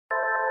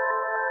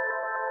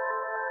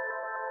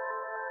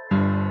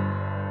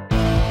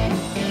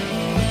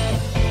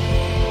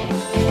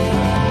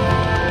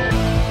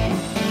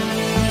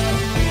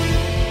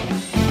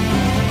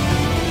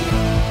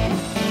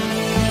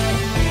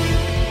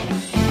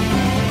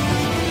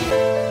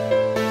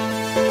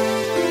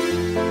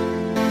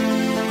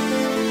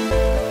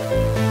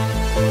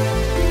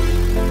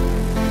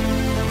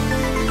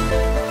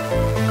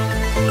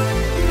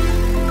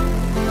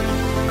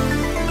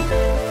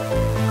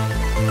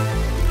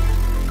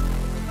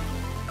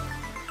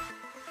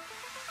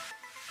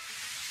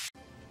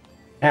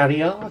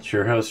Howdy all, it's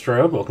your host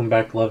Robe. Welcome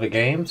back to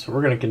Lovettgamez.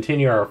 We're going to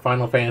continue our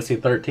Final Fantasy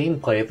XIII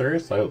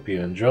playthrough, so I hope you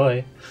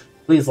enjoy.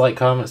 Please like,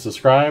 comment,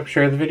 subscribe,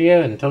 share the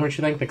video, and tell me what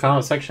you think in the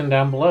comment section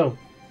down below.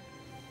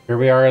 Here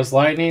we are as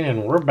Lightning,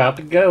 and we're about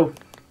to go.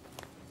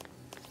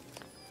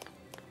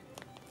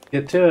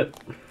 Get to it.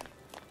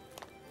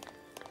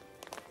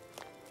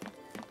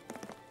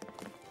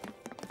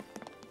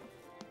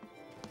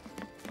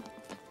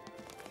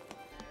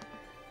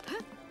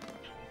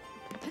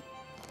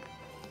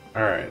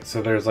 Alright,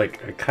 so there's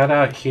like a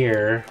cutout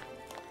here.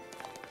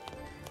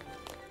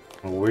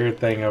 A weird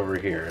thing over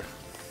here.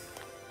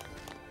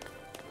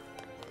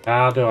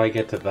 How do I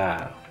get to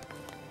that?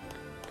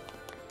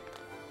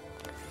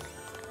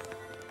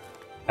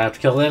 I have to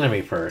kill the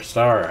enemy first,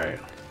 alright.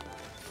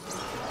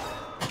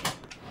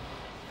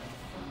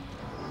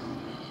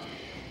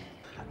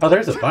 Oh,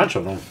 there's a bunch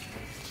of them.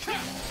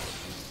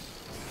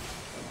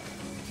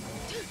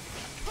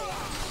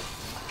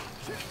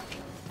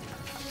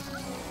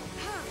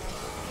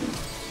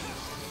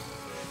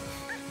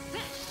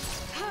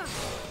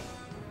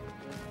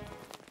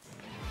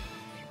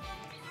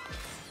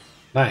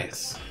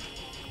 Nice.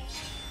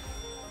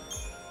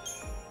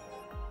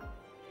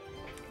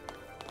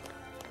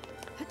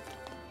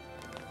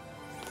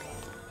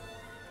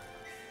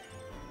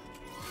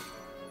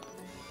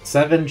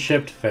 Seven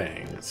chipped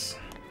fangs.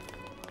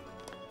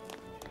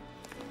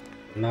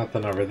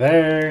 Nothing over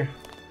there.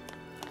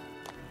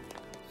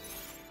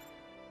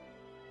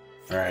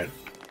 Alright.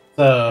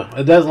 So,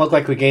 it doesn't look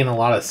like we gain a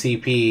lot of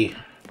CP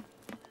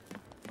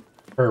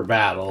per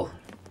battle.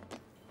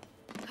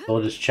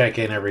 We'll just check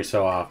in every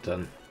so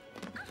often.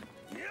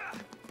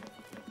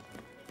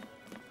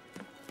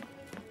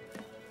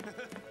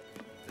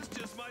 This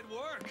just might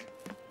work.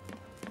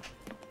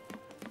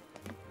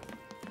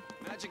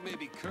 Magic may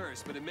be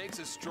cursed, but it makes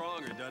us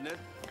stronger, doesn't it?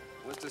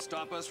 What's to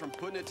stop us from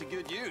putting it to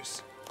good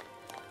use?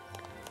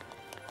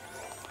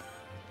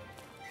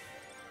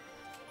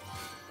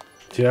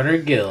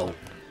 $200 gil.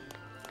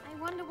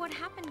 I wonder what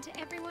happened to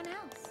everyone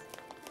else.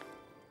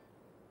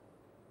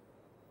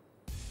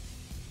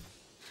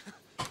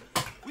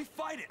 We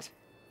fight it!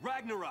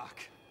 Ragnarok!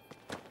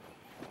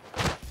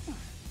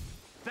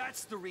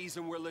 That's the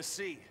reason we're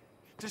L'Cie.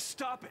 To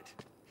stop it.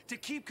 To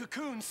keep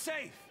Cocoon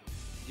safe.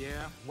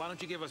 Yeah? Why don't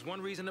you give us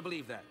one reason to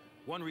believe that?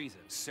 One reason.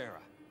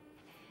 Sarah.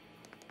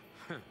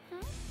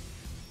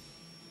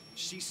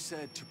 She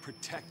said to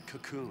protect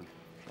Cocoon.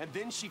 And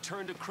then she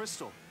turned to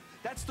Crystal.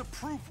 That's the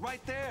proof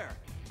right there.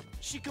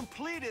 She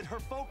completed her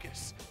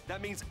focus.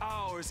 That means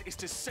ours is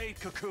to save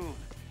Cocoon.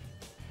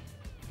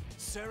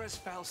 Sarah's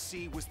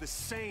fal'Cie was the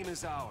same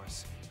as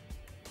ours.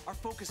 Our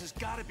focus has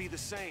got to be the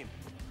same.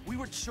 We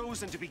were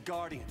chosen to be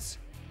guardians.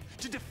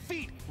 To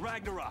defeat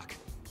Ragnarok.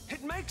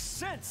 It makes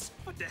sense.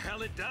 What the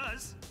hell it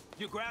does?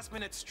 You're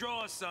grasping at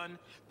straws, son.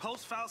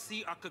 Post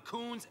fal'Cie are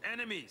Cocoon's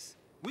enemies.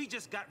 We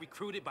just got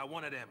recruited by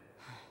one of them.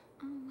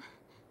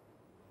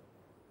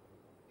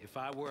 If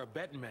I were a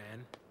betting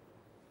man,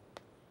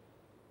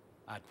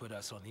 I'd put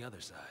us on the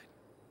other side.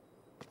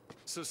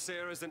 So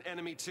Sarah's an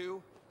enemy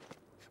too?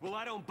 Well,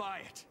 I don't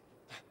buy it.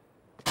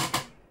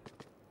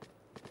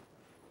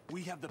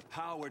 We have the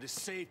power to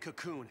save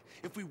Cocoon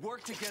if we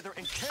work together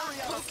and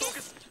carry out our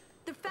focus.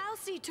 The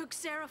fal'Cie took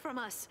Sarah from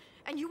us,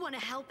 and you want to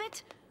help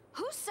it?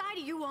 Whose side are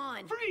you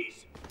on?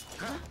 Freeze!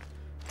 Huh?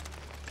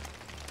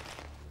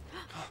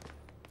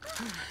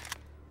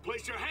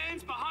 Place your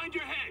hands behind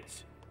your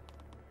heads!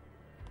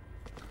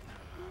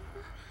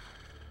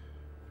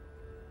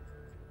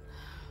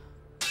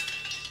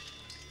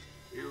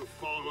 You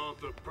fall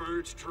off the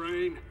purge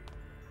train?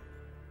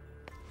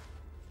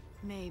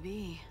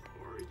 Maybe.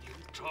 Or are you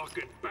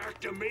talking back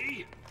to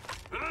me?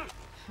 Huh?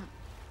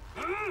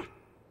 Huh?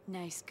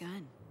 Nice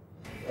gun.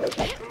 Stop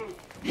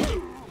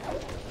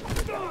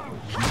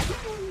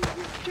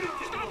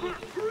her!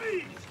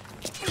 Freeze!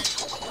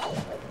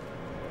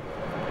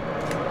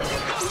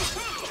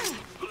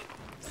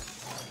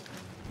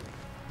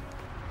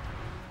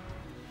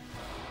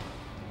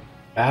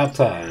 About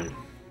time.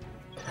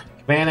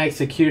 Command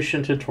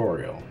execution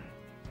tutorial.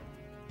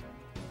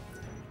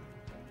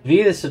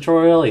 View this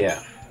tutorial,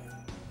 yeah.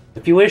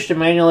 If you wish to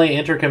manually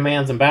enter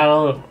commands in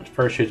battle,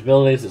 first choose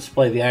abilities,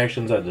 display the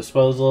actions at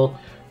disposal.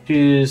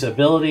 Choose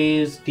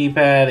abilities,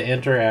 D-pad,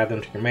 enter, add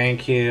them to command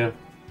queue.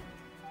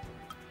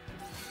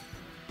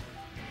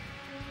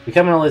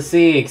 Becoming a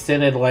L'Cie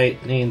extended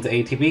Lightning's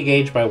ATB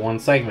gauge by 1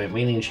 segment,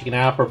 meaning she can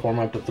now perform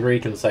up to 3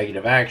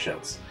 consecutive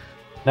actions.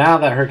 Now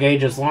that her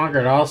gauge is longer,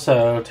 it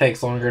also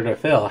takes longer to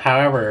fill.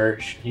 However,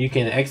 you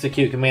can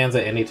execute commands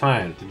at any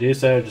time. To do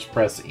so, just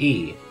press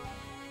E.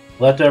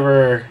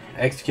 Leftover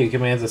execute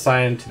commands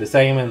assigned to the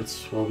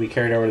segments will be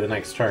carried over to the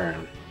next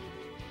turn.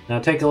 Now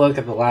take a look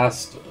at the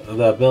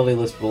ability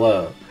list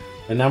below.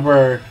 The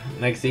number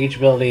next to each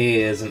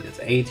ability is its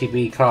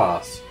ATB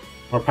cost.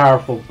 More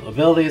powerful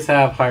abilities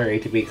have higher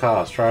ATB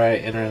costs. Try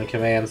entering the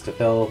commands to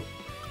fill.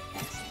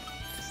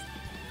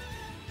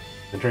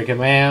 Entering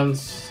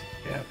commands.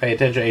 Yeah, pay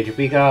attention to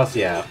ATB costs.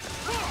 Yeah.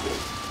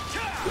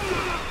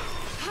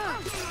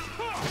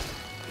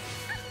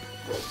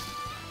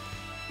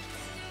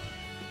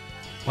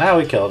 Now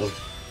we killed him.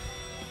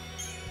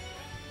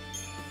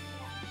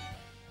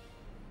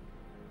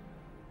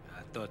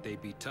 I thought they'd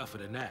be tougher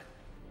than that.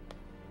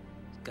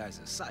 This guy's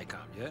a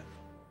psychom, yeah?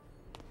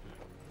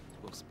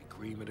 Supposed to be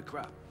cream of the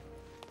crop.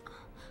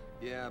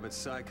 Yeah, but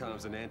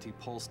PSICOM's an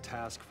anti-pulse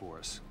task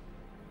force.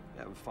 They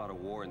haven't fought a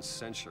war in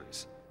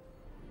centuries.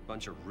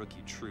 Bunch of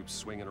rookie troops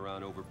swinging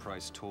around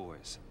overpriced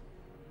toys.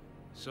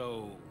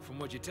 So, from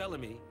what you're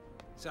telling me,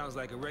 sounds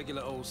like a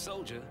regular old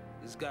soldier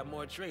has got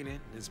more training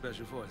than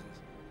special forces.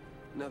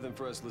 Nothing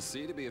for us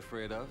l'Cie to be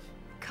afraid of.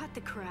 Cut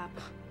the crap.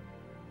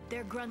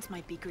 Their grunts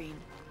might be green,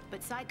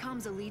 but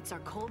PSICOM's elites are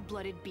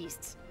cold-blooded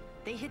beasts.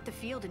 They hit the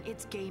field and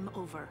it's game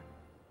over.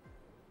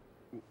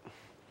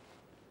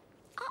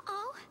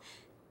 Uh-oh.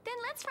 Then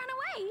let's run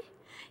away.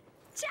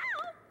 Ciao!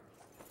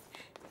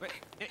 Wait,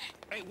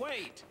 hey,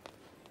 wait!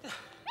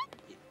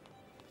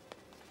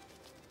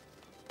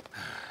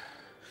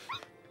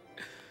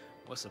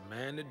 What's a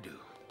man to do?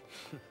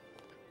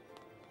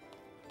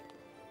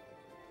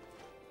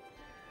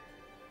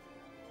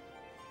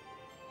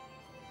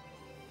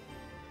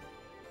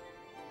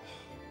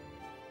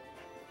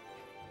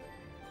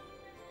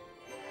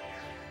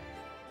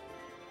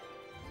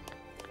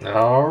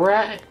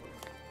 Alright.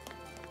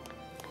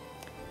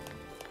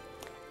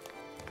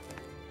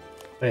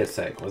 Wait a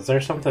sec, was there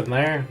something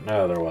there?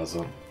 No, there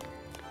wasn't.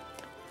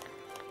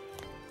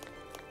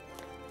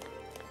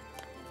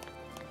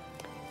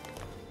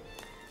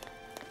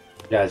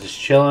 You guys just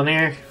chilling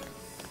here?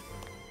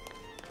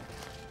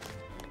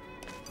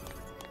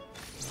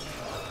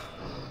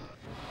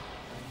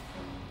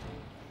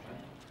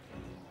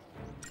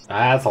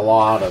 That's a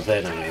lot of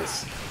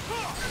enemies.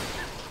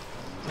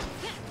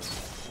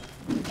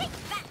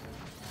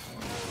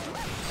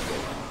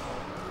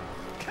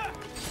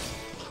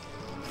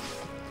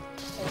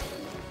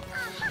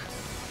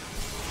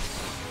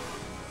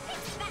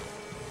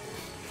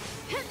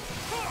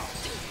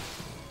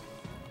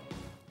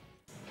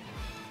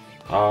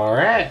 All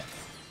right.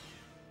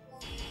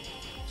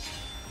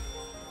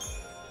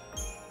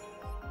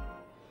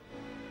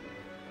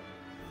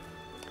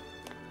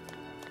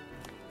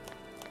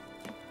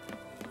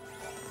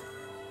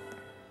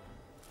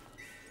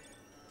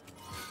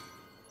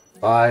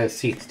 Five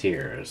Seath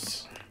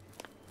Tears.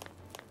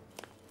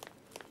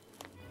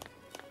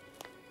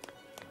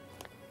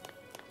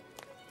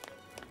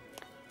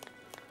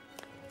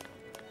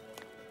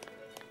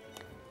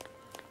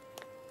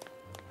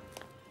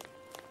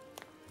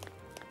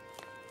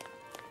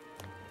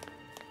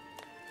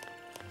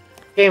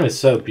 Game is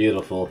so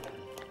beautiful.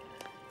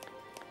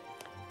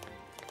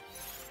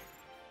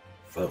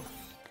 Oh.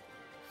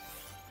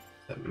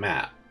 The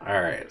map.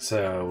 Alright,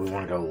 so we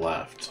want to go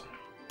left.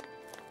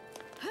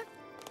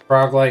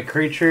 Frog-like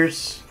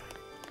creatures.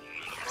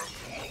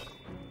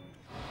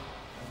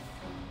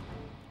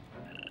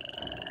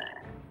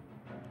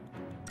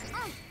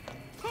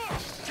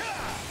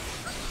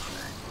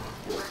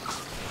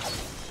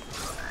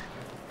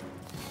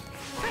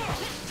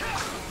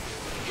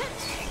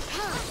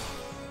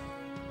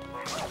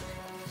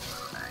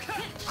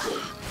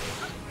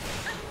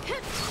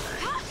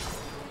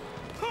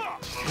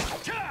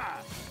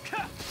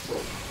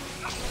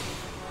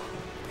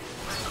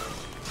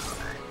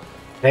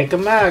 Take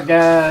them out,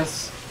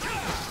 guys.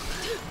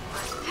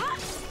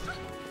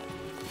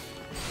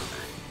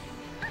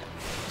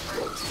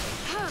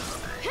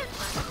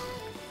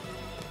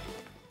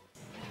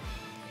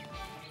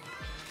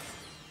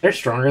 They're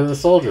stronger than the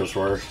soldiers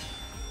were.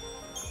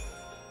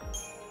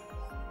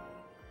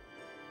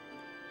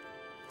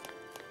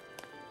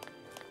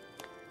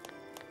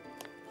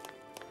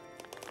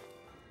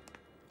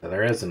 So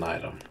there is an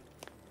item.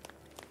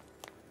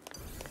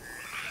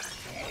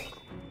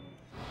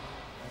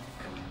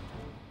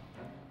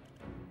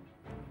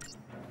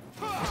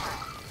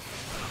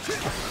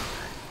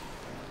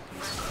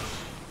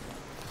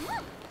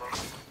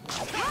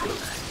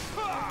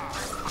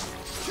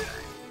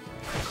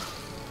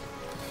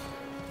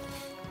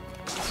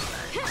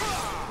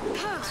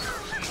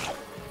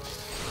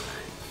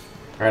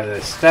 Alright,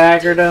 they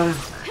staggered him.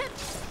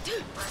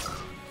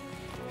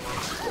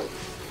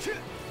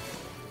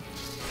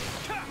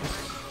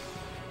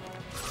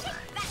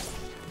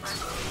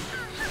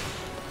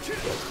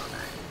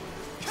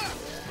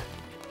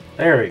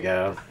 There we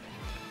go.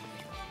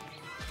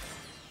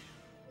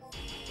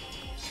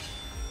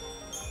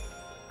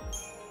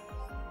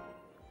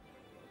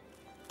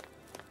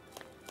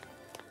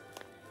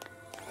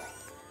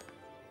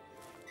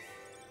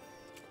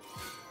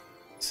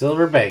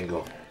 Silver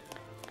bangle.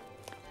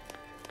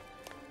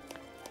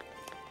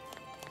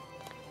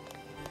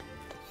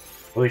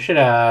 We should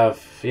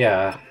have,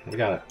 yeah, we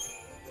got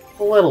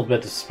a little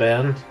bit to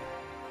spend.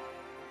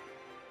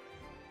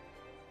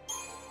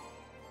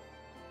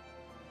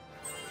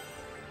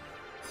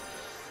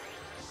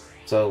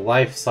 So,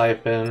 life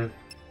siphon.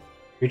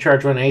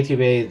 Recharge when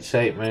ATB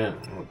statement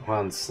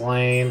upon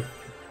slain.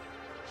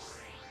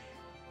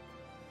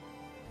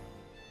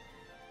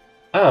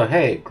 Oh,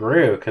 hey, it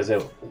grew because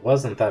it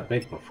wasn't that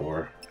big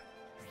before.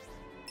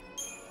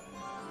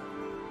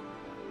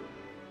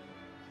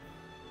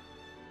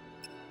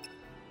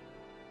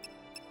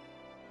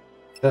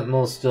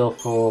 Sentinel's still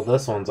full.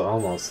 This one's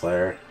almost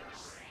there.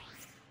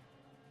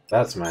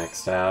 That's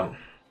maxed out.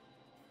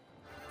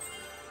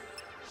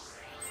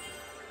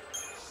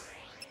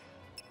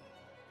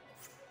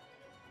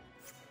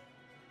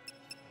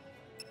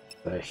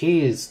 So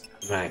he's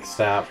maxed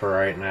out for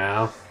right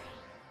now.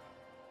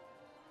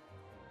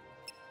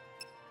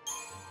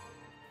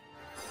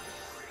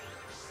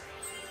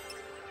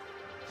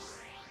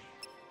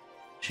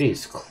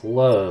 She's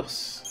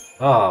close.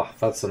 Oh,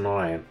 that's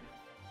annoying.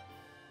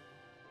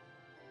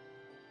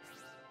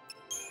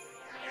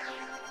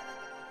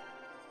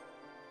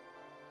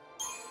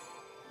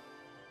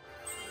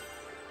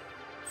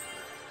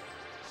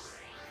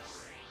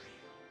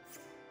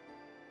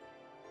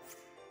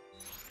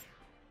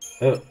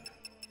 Oh,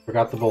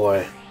 forgot the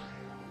boy.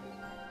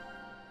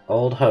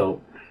 Old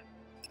Hope.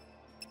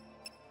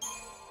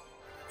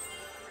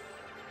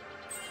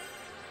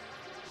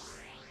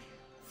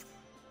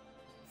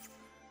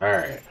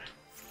 Alright.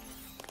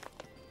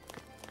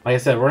 Like I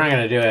said, we're not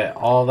going to do it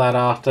all that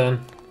often.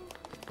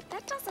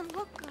 That doesn't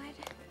look good.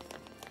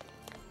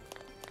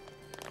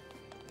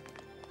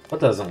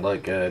 What doesn't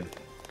look good?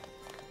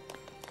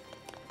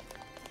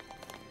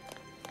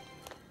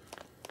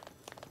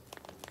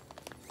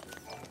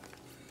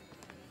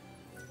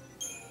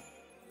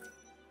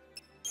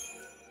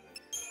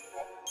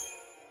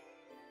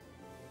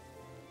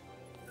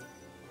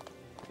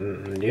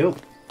 Nope.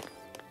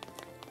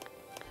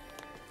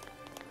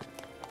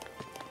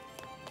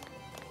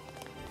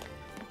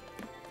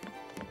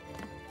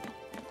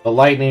 The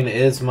lightning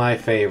is my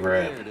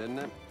favorite, Weird, isn't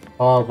it?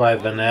 followed by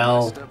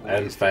Vanille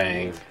and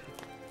Fang.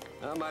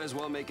 I might as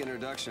well make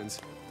introductions.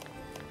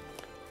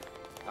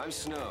 I'm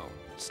Snow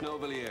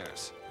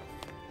Villiers.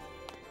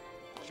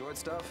 Short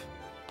stuff?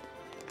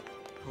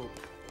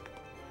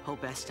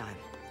 Hope Estime.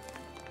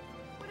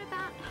 What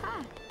about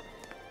her?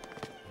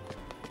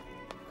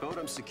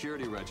 Bodum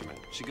Security Regiment.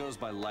 She goes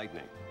by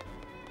Lightning.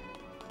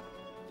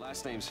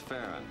 Last name's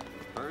Farron.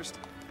 First,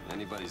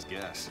 anybody's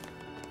guess.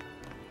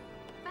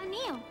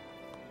 Vanille.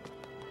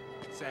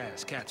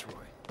 Saz, Catsroy.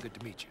 Good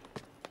to meet you.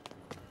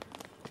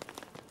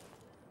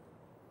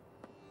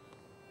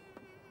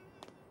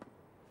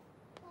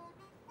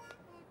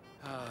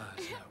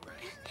 It's not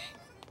right.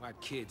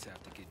 Why'd kids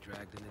have to get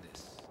dragged into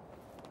this?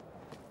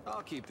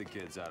 I'll keep the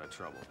kids out of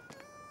trouble.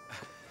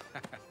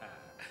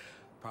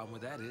 Problem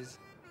with that is,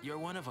 you're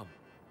one of them.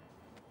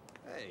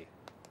 Hey,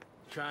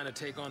 Trying to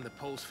take on the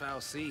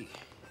FFXIII.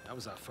 That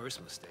was our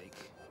first mistake.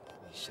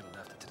 We should have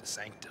left it to the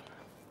Sanctum.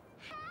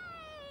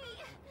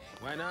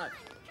 Why not?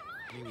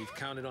 I mean, we've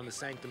counted on the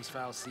Sanctum's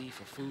FFXIII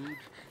for food,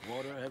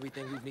 water,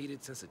 everything we've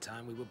needed since the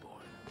time we were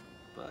born.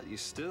 but you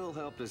still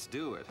helped us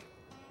do it.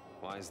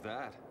 Why's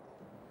that?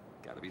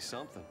 Gotta be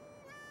something.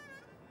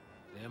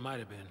 There might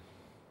have been.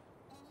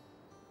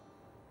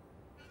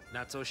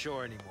 Not so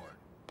sure anymore.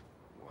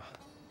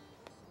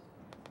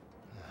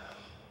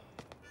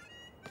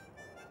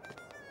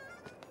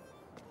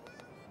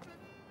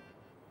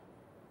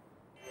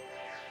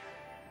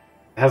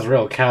 Has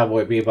real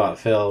Cowboy Bebop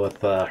feel with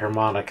the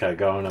harmonica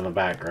going in the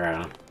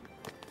background.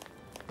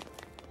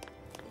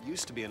 There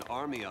used to be an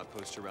army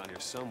outpost around here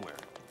somewhere.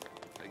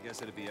 I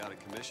guess it'd be out of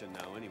commission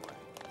now anyway.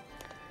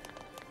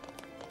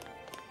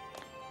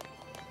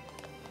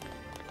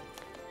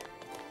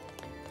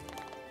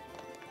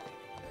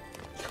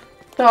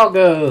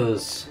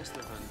 Doggos! Guess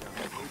they're hunting down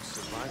the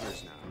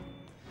survivors now.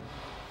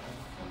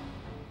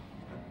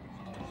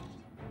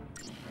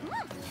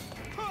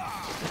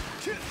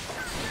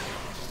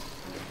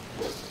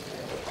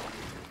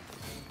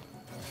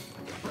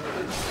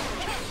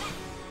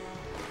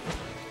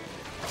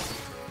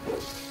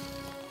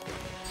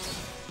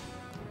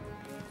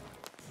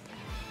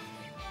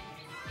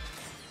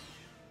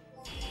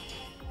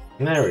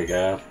 There we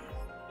go.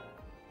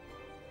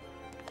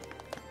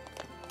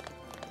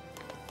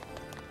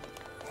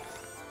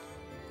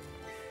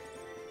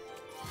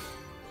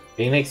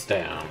 Phoenix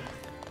down.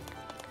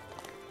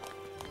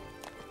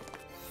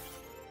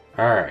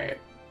 Alright.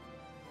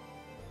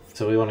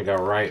 So we want to go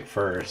right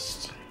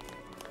first.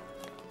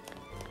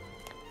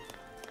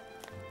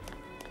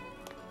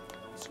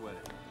 Don't sweat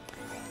it.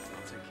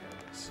 I'll take care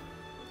of this.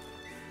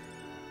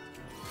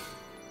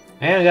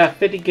 And we got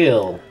 50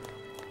 gil.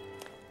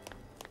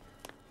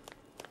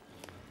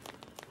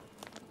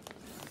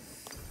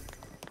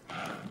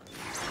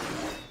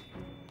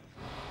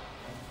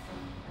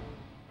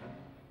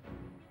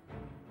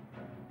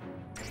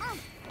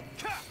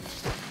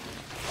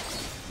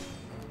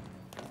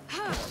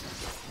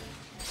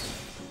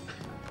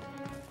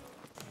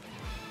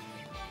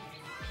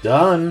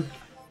 Done.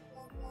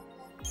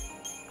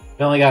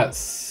 We only got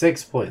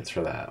 6 points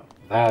for that.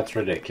 That's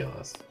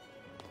ridiculous.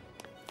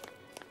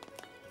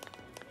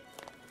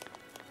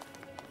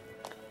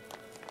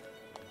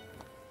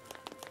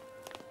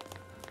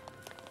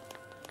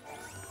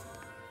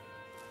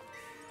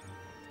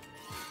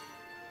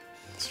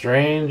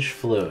 Strange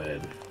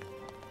fluid.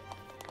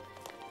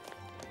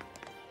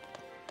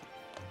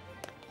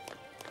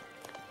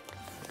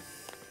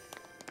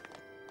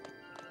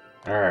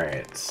 All right.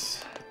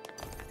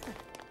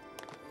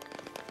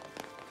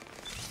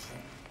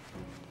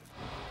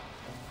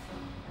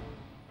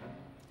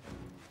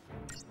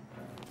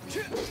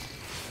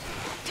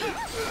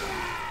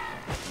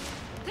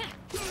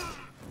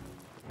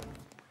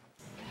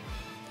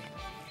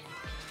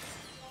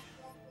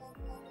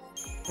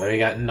 So we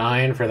got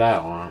 9 for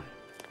that one.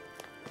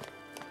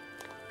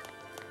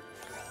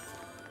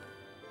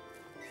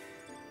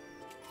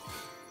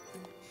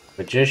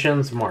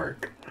 Magician's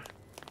Mark.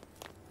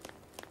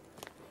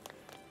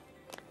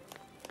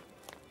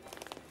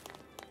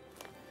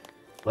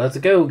 Let's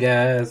go,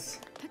 guys.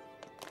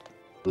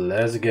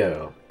 Let's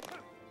go.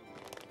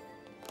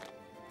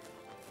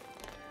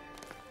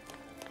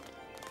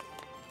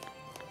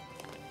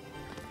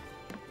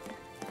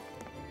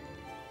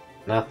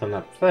 Nothing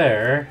up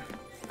there.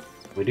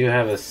 We do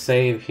have a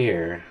save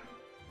here.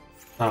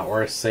 Not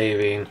worth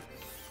saving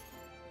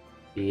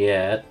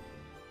yet.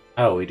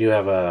 Oh, we do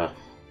have a...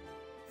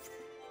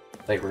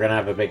 like we're gonna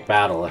have a big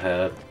battle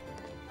ahead.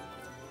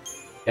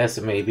 Guess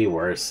it may be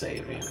worth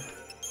saving.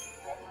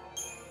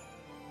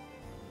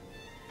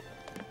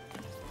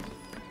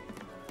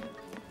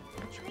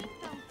 Train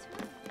fell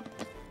too.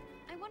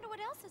 I wonder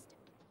what else is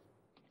doing.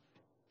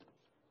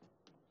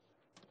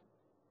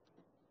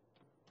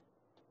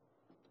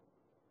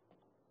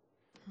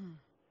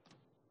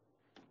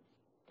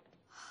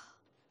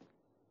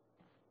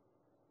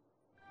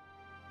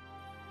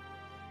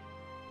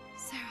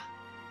 Sarah.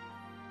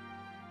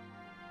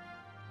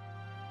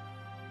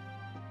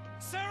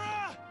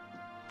 Sarah!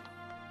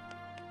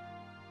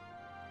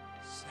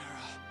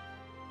 Sarah.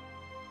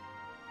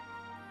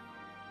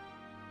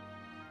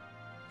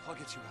 I'll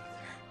get you out of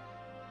there.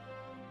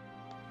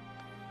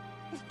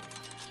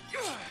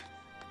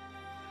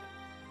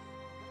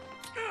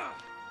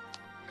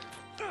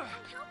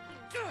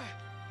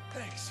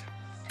 Thanks.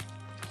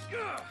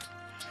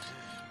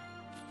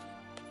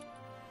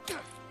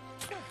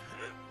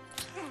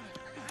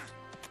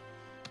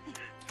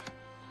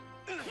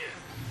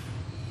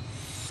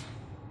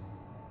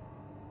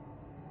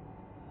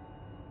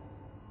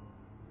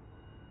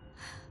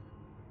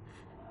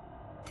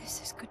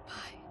 This is goodbye.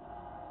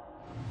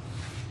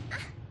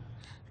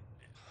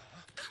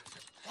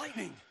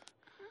 Lightning!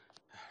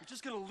 You're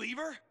just gonna leave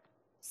her?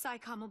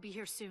 SciComm will be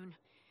here soon.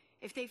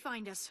 If they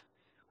find us,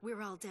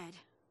 we're all dead.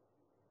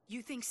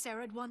 You think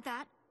Sarah'd want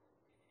that?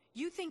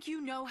 You think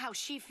you know how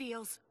she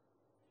feels?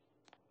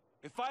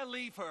 If I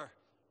leave her,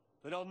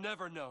 then I'll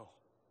never know.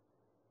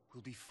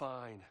 We'll be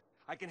fine.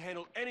 I can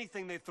handle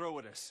anything they throw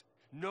at us.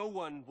 No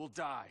one will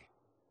die.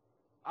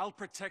 I'll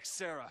protect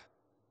Sarah.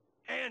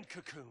 And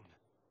Cocoon.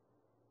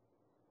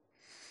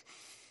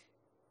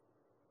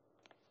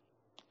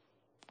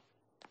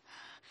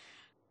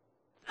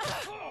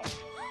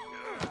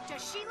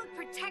 Does she look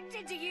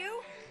protected to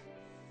you?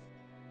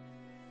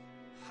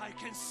 I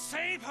can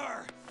save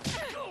her!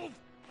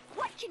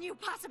 What can you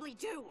possibly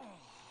do?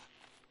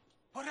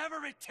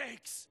 Whatever it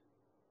takes!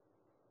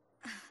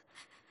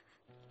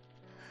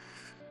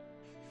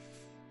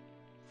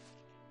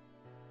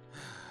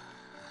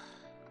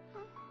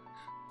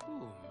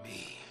 Ooh,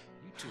 me.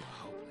 You two are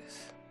hopeless.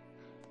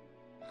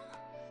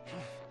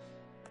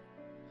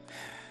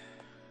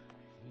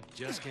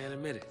 You just can't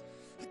admit it.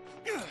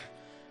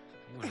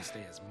 You want to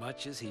stay as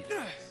much as he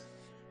does.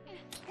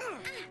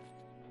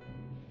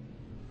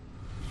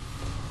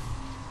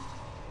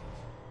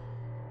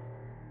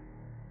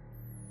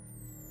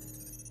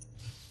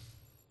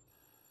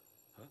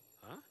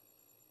 Huh?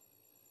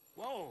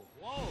 Whoa,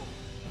 whoa.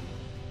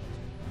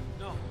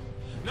 No,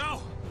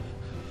 no!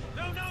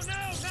 No, no, no,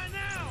 not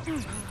now!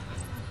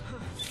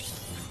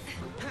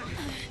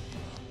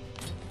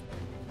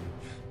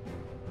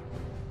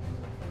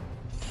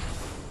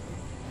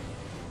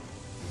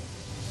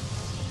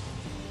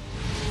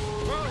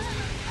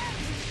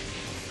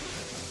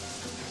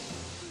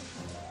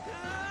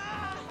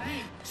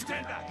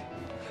 Stand back!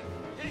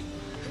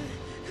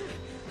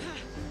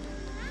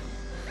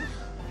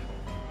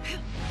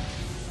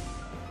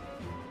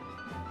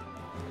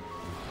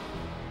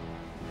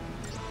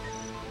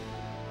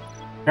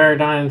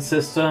 Paradigm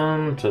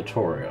System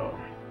Tutorial.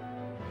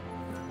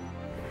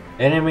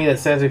 Enemy that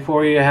stands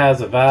before you has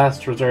a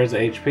vast reserves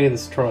of HP.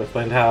 This tutorial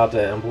explains how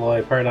to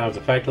employ paradigms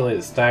effectively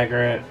to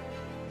stagger it.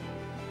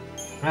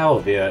 I will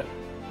view it.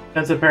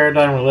 Defensive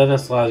paradigm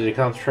relentless allows you to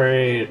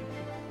concentrate.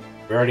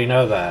 We already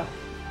know that.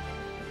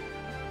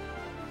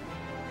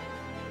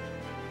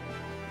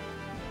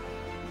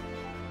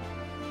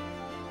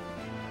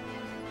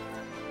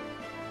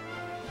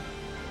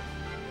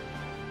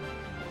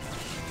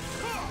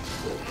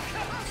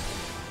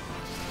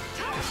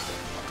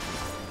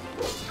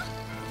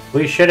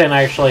 We shouldn't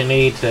actually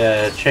need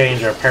to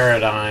change our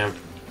paradigm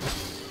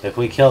if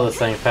we kill this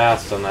thing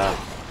fast enough.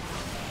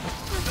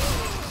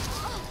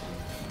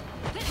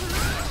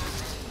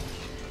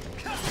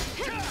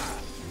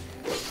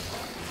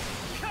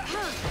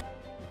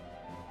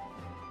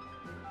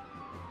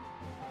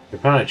 Your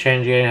opponent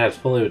changing has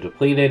fully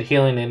depleted,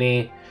 healing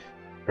any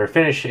or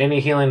finish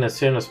any healing as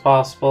soon as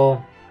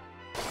possible.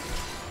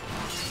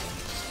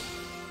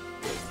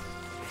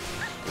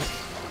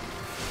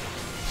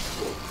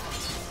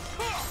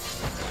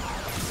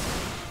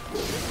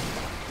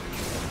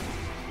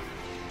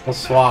 We'll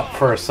swap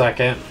for a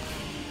second.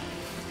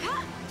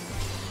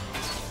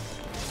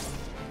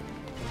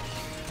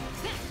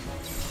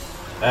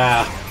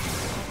 Ah.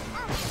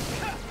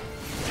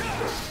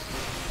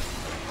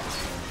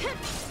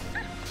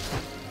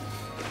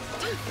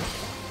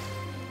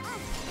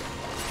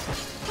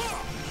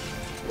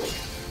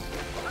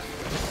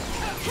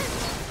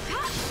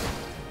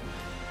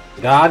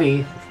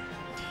 Gotti.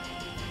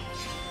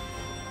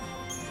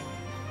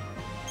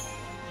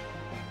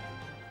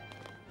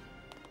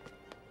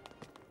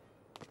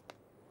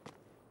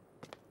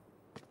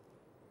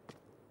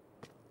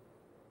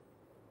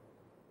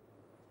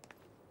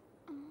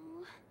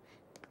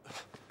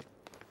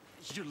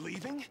 You're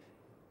leaving?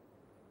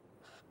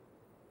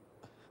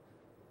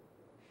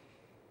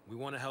 We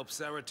want to help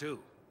Sarah too.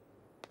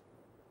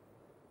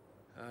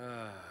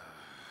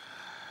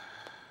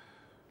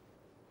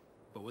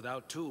 But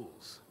without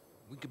tools,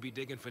 we could be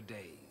digging for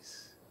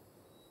days.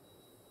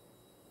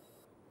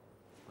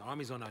 The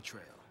army's on our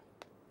trail.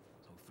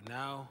 So for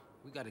now,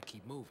 we gotta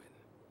keep moving.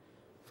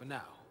 For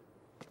now.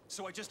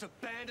 So I just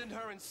abandoned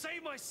her and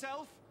saved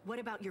myself? What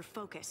about your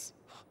focus?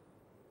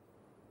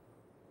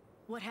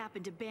 What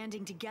happened to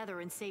banding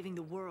together and saving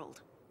the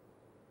world?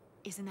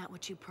 Isn't that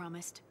what you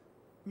promised?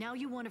 Now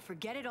you want to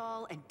forget it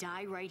all and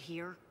die right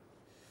here?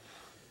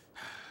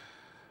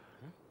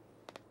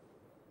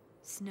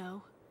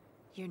 Snow,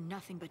 you're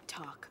nothing but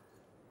talk.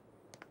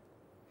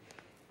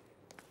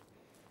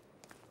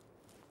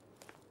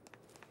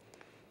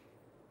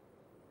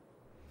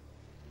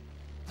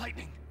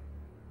 Lightning!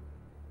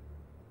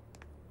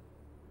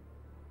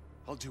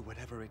 I'll do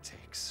whatever it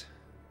takes.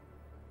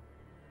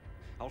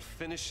 I'll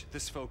finish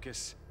this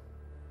focus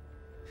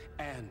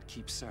and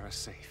keep Sarah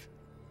safe.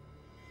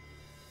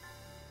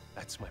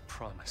 That's my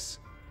promise.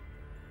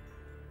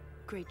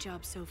 Great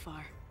job so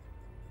far.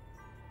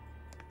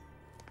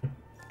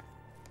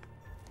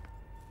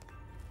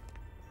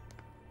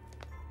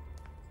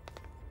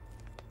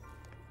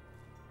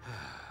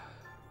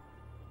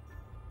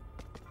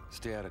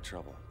 Stay out of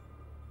trouble.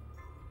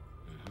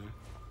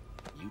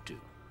 You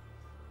too.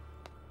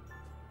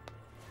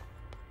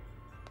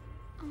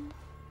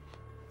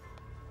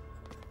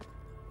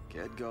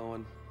 Get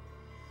going.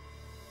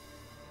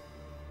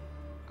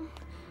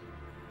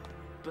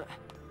 But...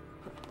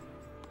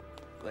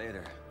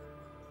 Later.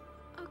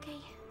 Okay.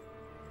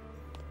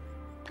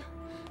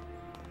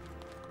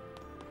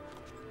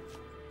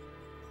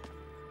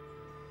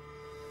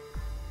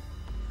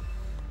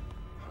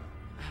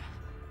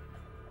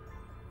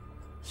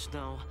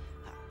 Snow...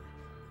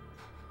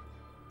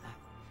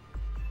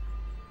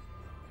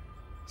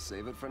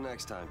 Save it for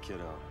next time,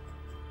 kiddo.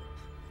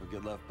 You'll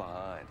get left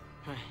behind.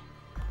 Right.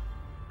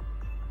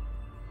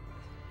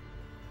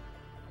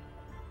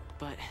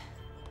 But...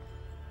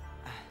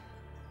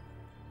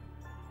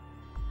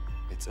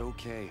 It's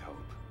okay, Hope.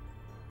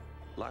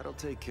 Light'll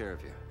take care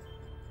of you.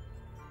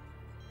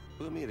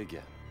 We'll meet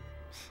again.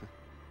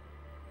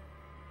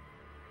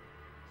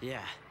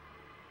 yeah.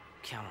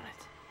 Count on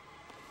it.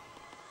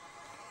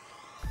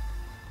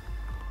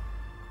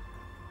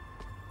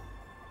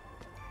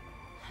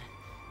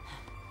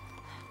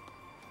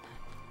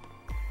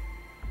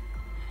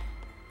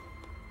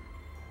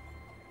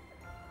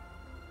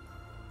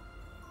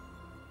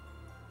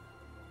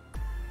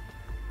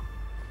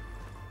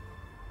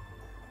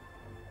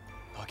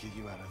 I'll get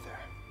you out of there.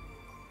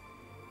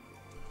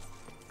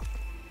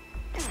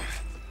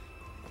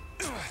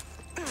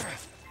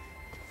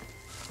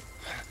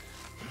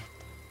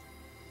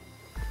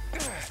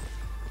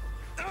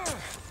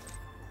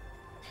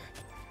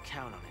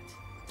 Count on it.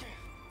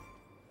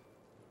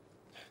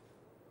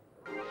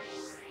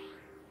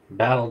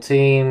 Battle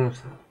team,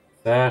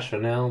 Dash,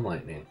 Vanille,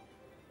 Lightning.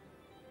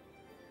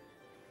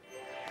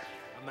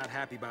 I'm not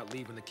happy about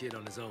leaving the kid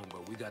on his own,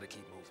 but we gotta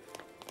keep moving.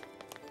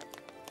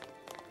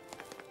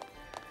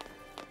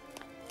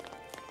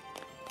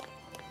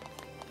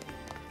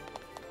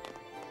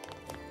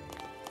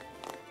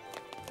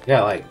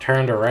 Yeah, like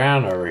turned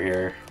around over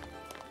here.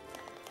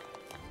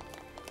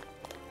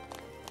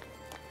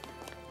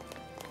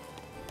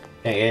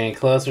 Can't get any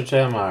closer to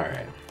him?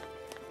 Alright.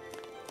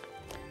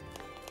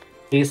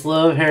 Peace,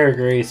 love, hair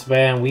grease,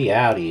 man. We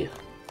outie.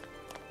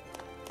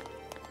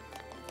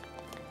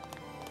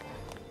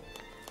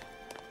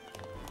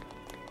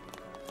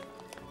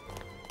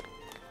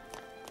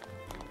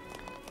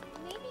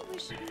 Maybe we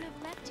shouldn't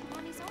have left him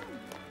on his own.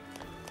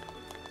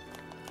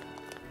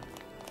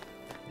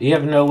 You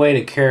have no way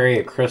to carry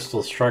a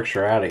crystal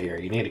structure out of here.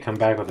 You need to come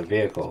back with a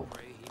vehicle.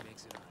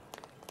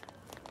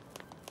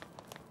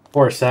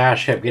 Poor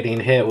Sash kept getting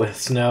hit with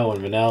snow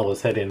when Vanille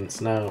was hitting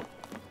snow.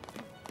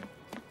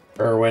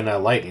 Or when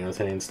Lightning was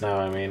hitting snow,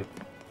 I mean.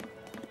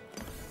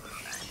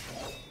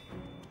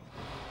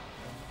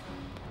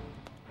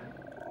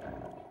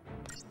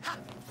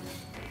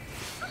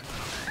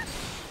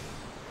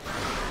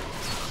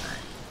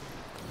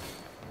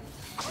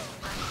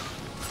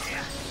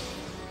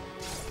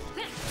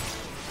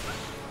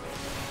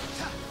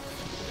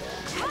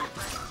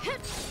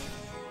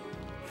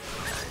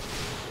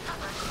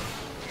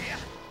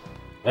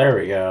 There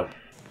we go.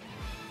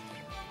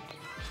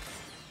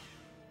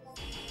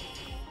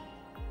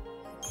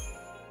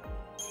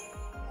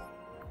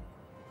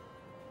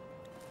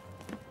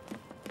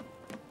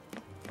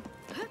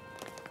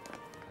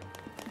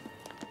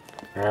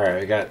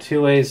 Alright, we got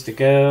 2 ways to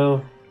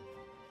go.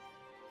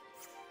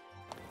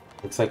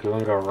 Looks like we want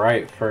to go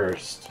right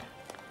first.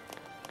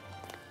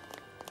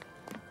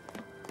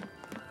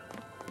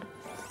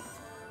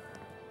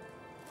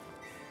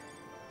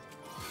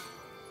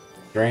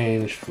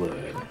 Strange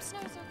fluid. Hope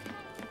Snow's okay.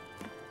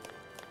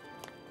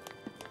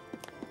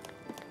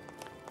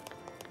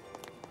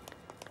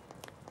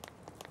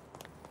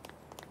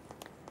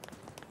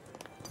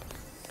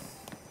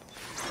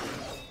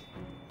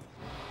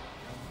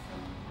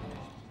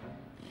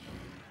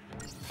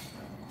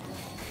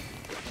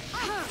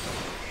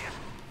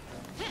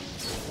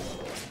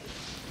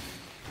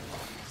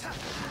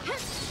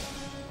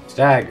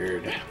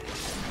 Staggered.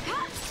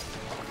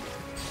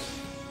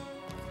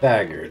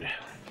 Staggered.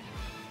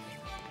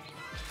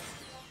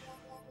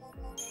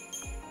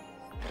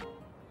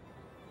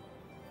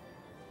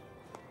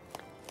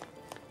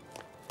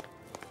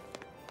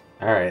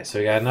 Alright, so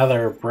we got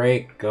another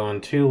break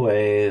going two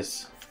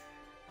ways.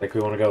 I think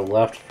we want to go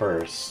left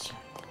first.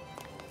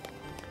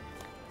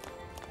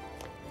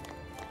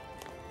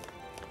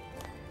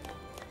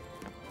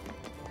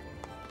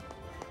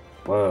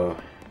 Whoa.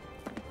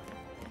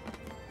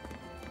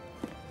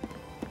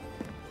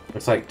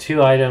 Looks like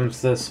 2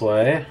 items this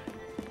way.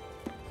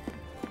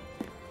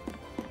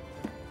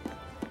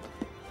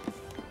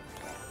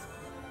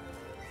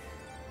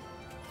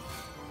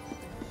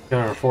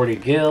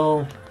 $240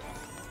 gil.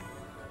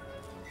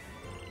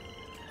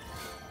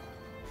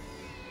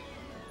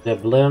 The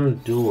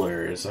Blim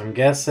Duelers. I'm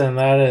guessing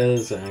that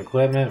is an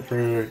equipment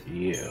for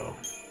you.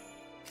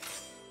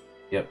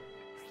 Yep.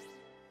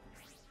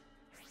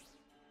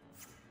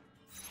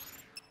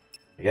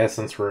 I guess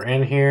since we're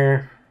in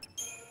here.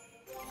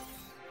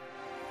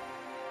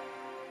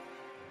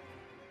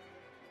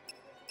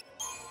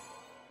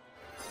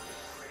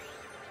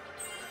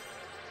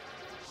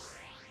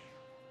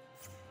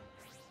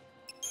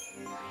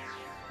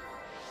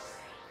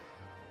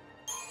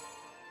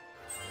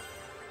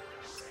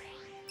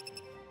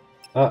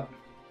 Up,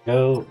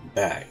 go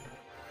back.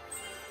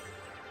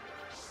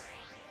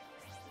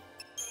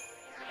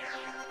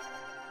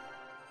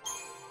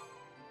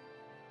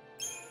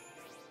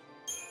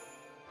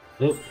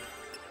 Oop.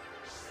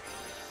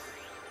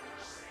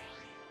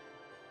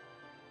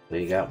 So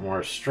you got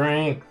more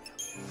strength.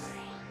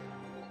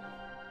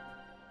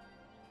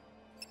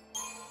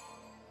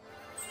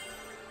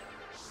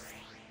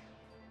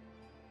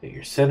 Get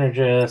your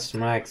synergist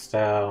maxed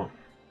out.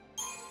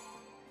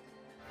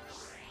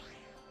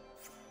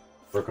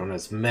 Work on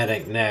his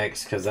medic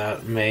next, because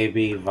that may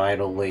be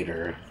vital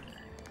later.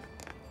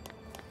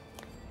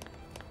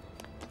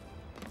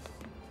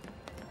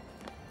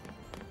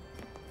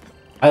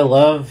 I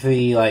love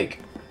the, like,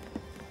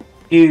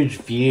 huge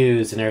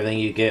views and everything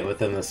you get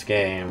within this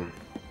game.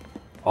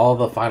 All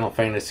the Final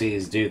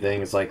Fantasies do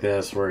things like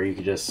this, where you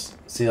can just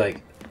see,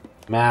 like,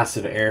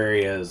 massive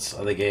areas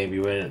of the game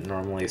you wouldn't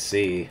normally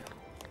see.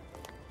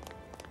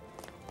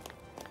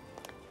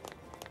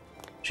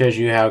 Shows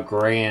you how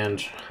grand,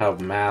 how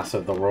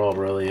massive the world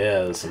really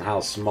is, and how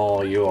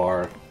small you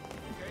are. Okay,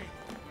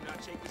 do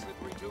not shake the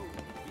slippery tube.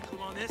 You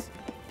cool on this?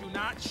 Do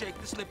not shake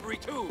the slippery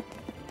tube.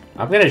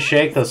 I'm gonna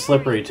shake the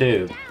slippery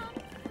tube. Down.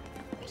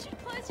 You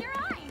should close your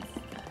eyes.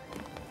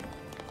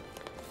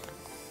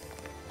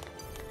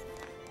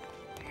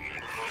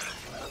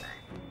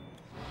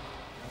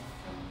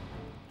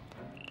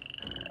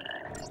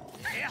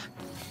 Yeah.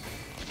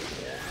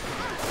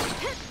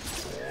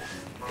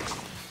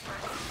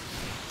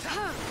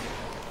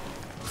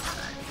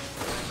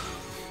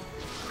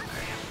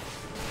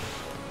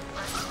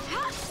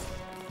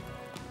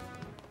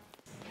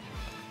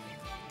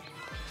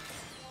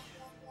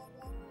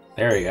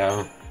 There we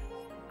go.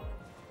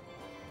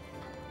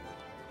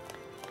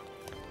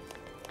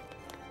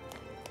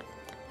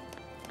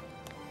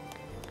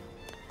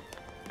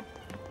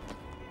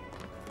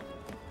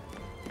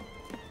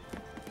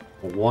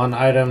 One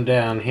item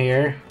down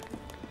here.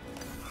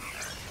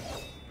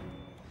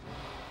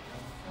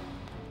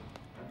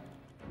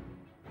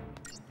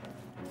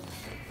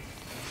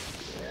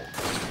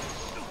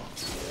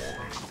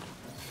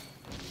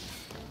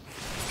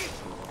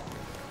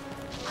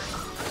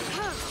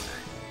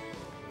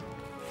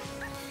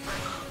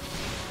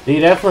 You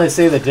definitely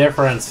see the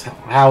difference,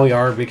 how we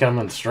are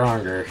becoming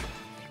stronger.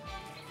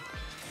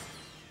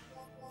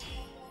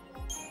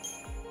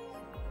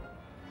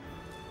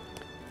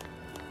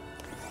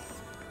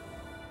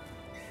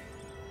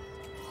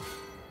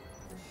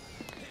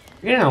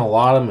 You're getting a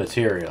lot of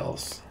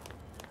materials.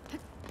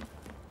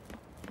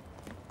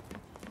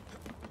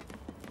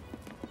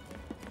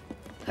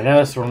 I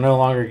noticed we're no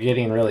longer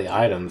getting really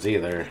items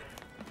either.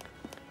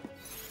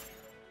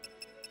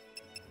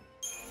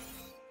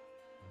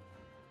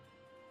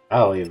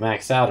 Oh, we've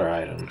maxed out our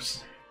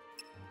items.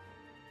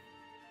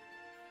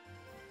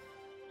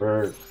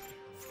 We're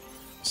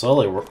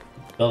slowly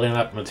building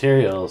up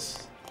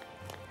materials.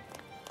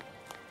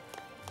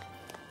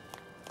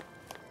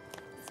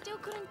 Still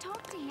couldn't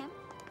talk to him.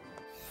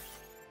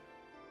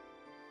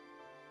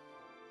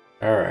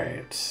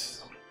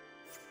 Alright.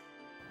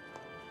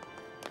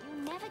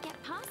 You'll never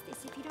get past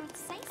this if you don't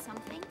say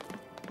something.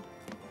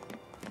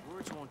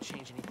 Words won't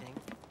change anything.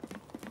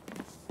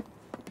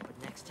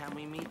 But next time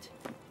we meet,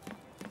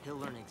 he'll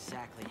learn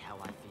exactly how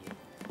I feel.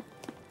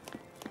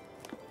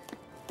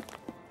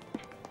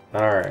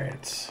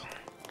 Alright.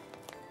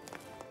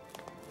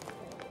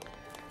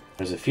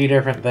 There's a few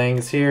different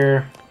things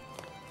here.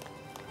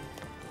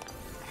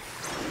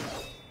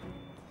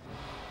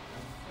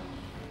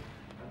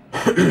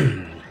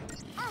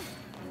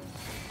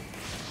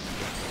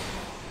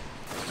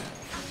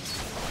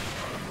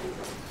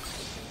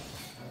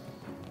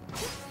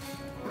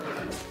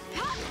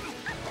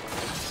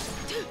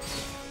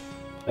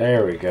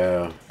 There we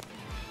go.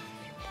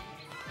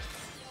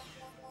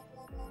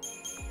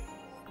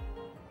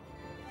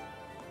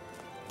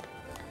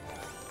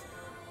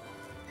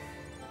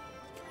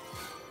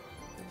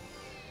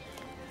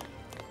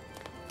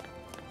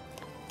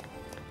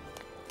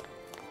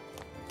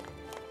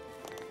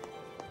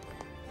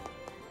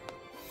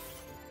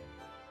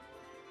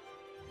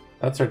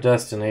 That's our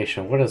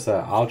destination. What is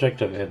that?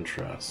 Object of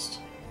interest.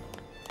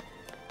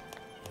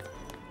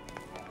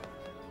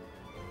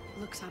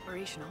 Looks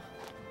operational.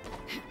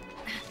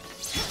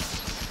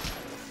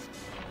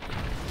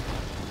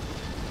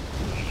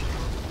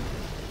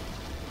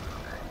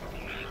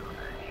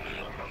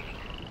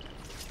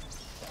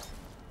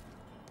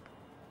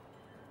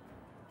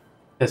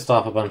 Pissed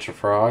off a bunch of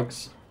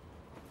frogs.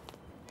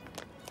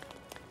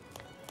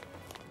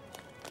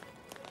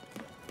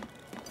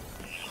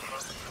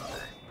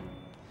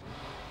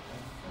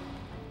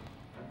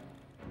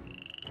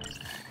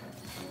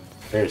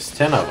 There's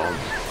 10 of them.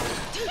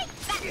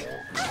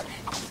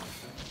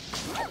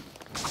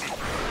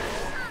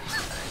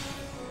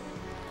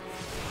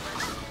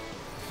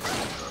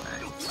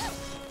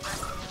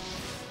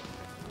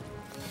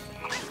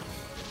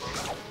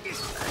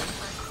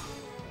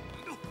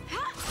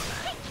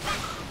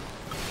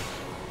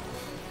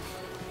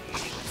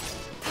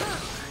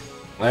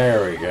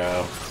 There we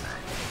go.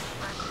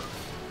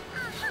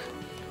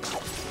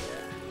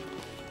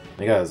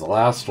 I got his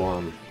last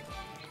one.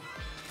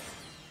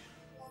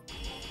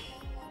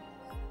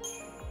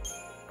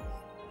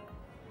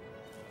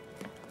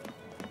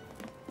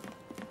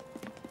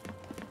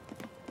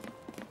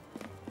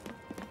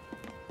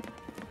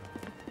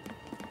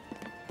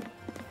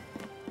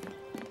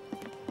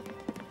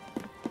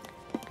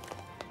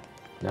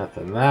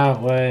 Nothing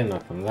that way,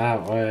 nothing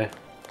that way.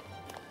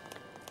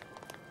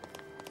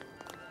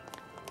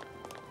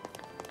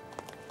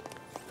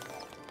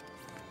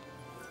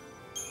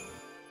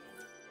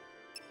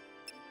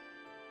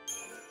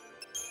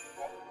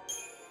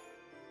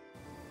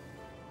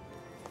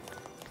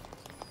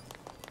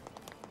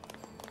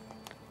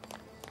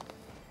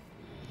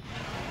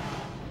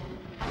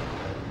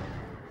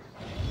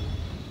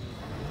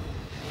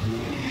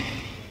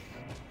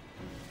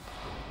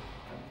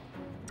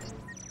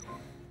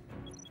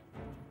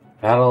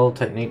 Battle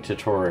technique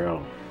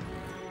tutorial.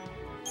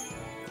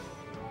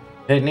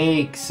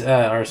 Techniques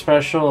are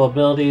special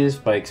abilities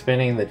by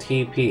expending the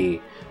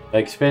TP. By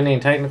expending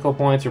technical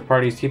points, your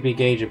party's TP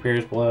gauge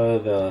appears below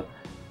the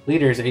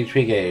leader's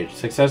HP gauge.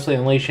 Successfully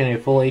unleashing a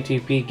full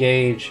ATP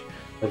gauge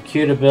of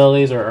queued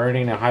abilities or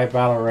earning a high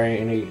battle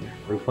rating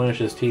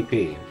replenishes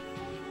TP.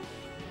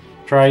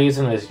 Try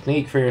using a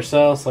technique for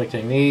yourself, select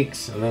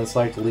techniques, and then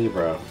select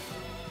Libro.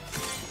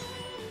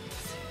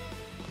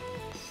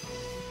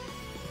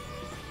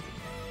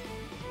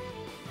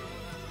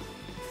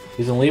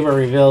 Using Libra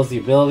reveals the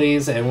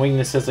abilities and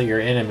weaknesses of your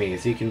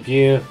enemies. You can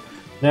view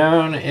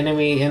known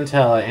enemy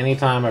intel at any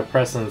time by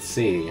pressing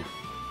C.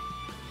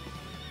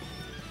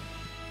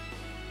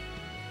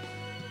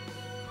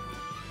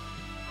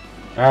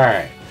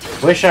 Alright.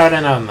 Wish I would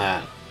have known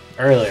that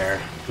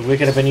earlier, because we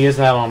could have been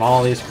using that on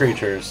all these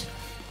creatures.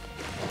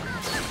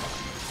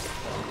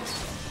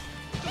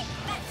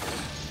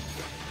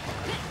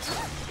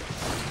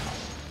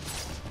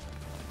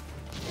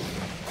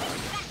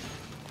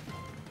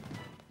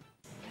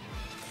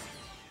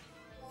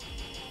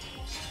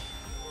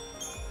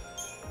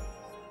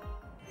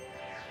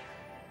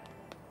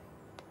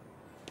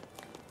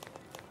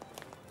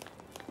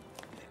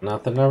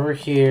 Nothing over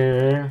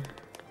here.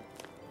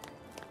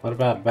 What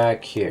about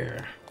back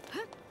here?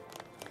 Look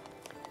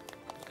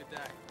at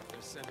that.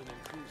 They're sending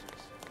in cruisers.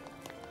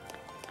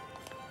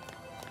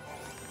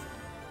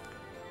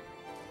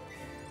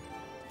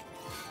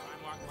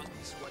 Primark must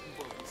be sweating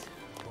bullets,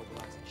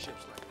 mobilizing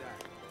ships like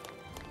that.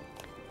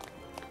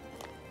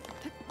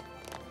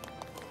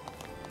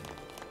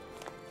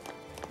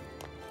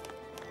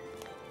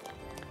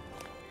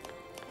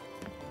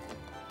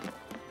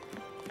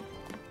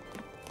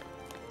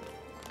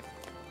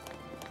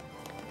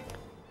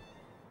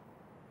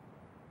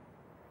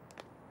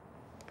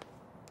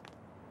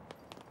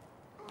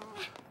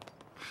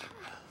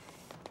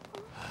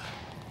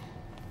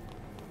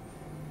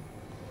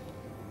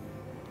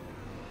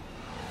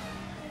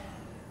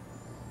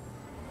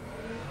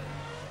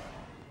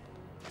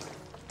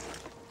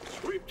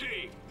 Sweep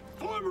team,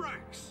 form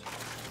ranks.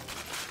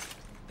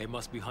 They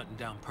must be hunting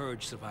down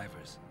Purge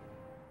survivors.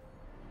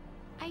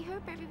 I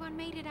hope everyone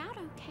made it out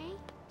okay.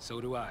 So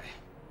do I.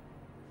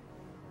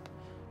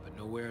 But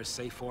nowhere is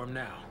safe for them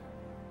now.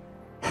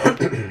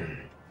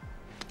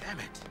 Damn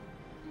it.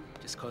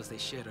 Just cause they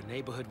shared a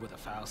neighborhood with a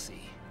foul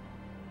sea.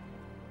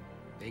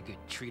 They get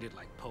treated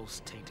like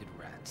post-tainted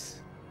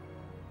rats.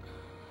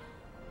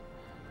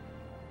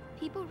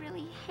 People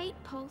really hate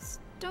Pulse,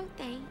 don't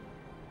they?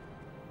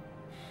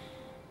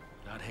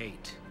 Not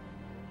hate.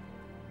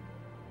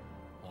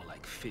 More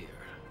like fear.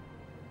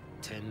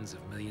 Tens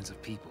of millions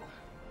of people,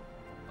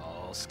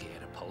 all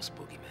scared of Pulse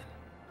boogeymen.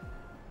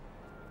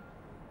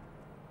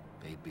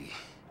 They'd be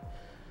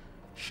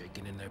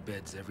shaking in their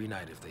beds every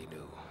night if they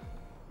knew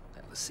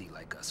that LaCie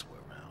like us were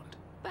around.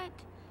 But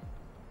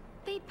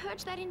they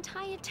purged that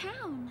entire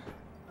town.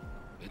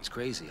 It's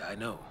crazy, I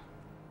know.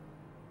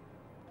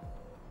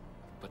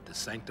 But the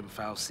Sanctum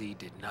FFXIII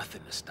did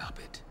nothing to stop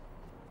it.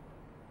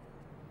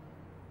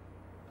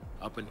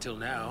 Up until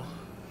now,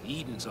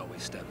 Eden's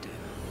always stepped in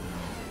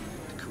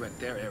to correct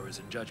their errors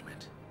in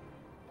judgment.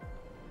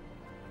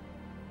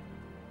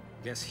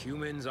 Guess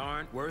humans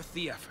aren't worth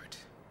the effort.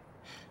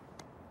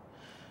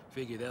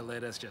 Figure they'll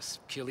let us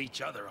just kill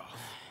each other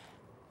off.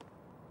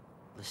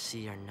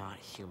 LaCie are not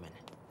human.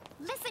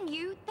 Listen,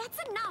 you, that's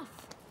enough.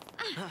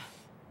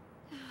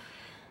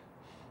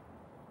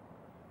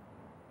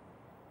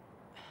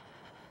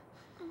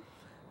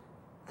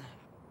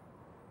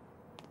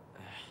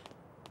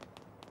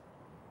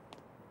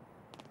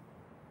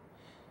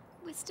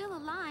 We're still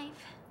alive.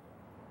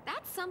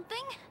 That's something.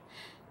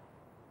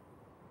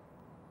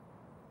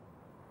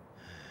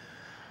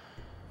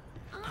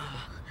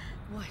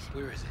 What?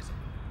 Where is it?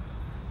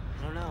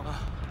 I don't know.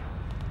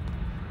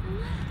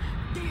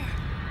 There!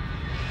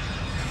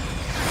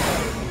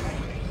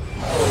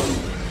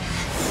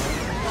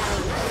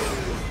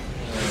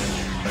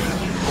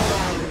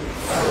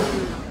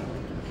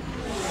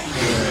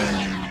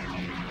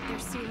 They're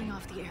sealing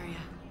off the area.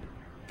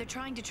 They're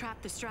trying to trap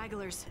the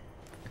stragglers.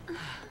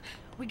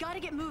 We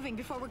gotta get moving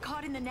before we're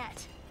caught in the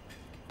net.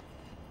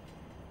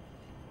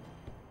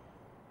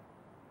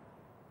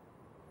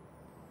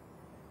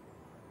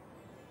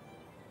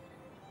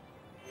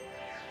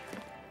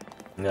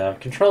 Yeah,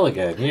 control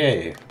again,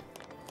 yay.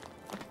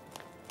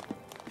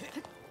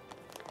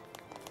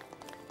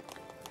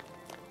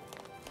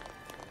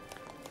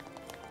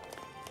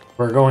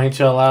 We're going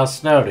to allow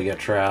Snow to get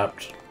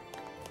trapped.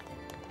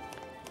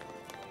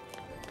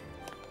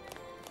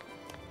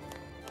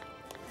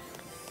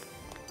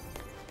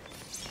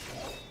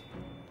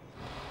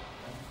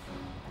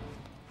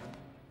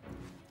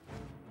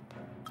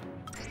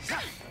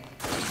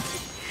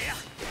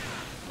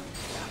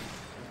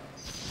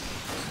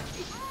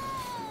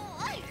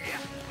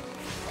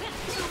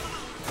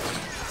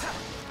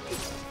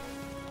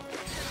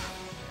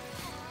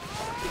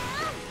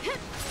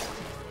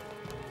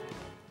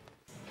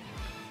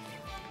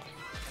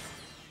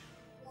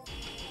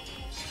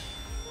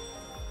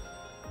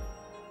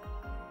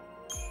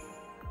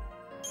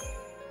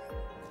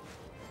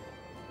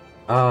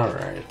 All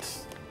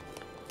right.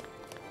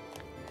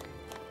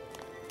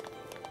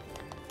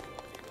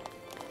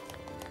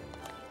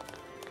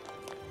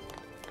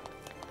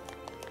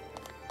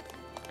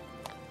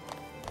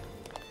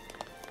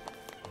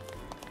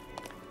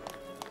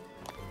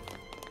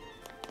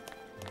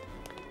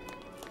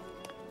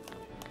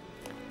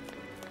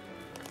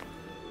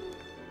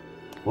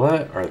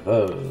 What are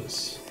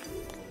those?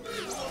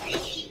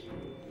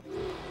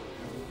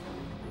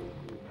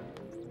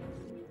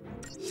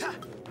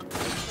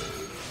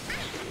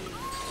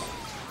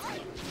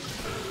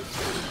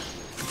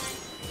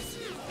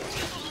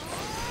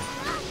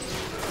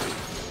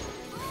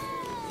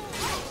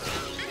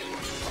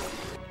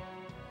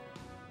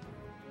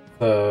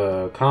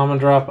 The common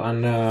drop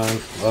unknown,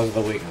 those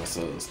are the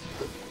weaknesses.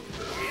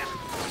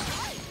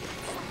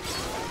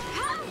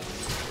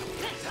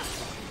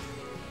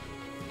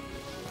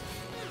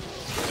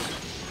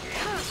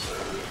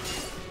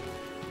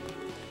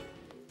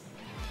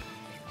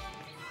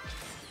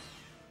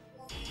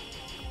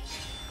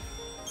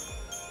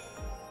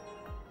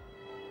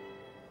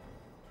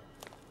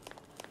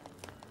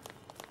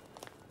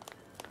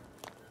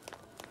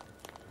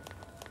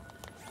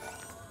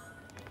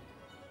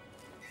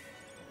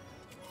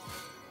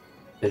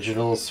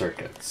 Digital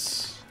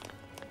circuits.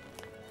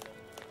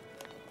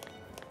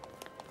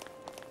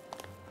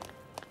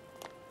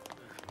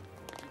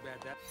 Too bad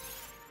that.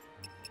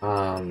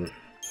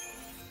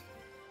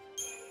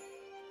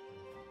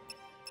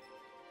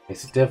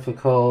 Makes it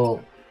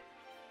difficult.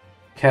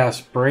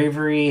 Cast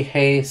bravery,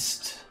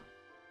 haste,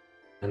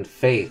 and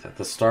faith at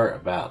the start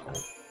of battle.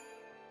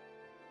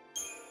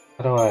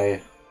 How do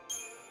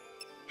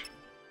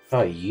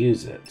I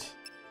use it?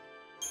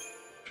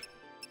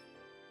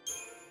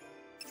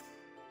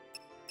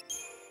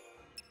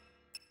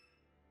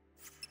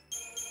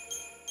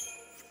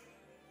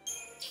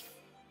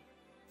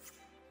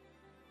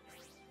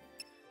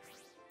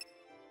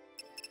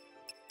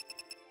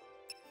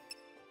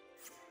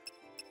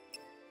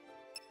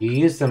 You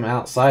use them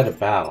outside of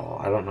battle.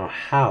 I don't know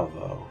how,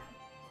 though.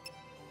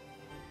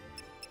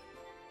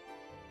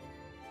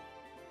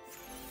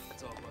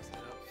 That's all busted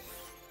up.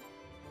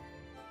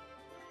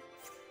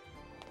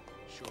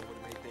 Sure would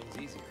have made things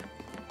easier.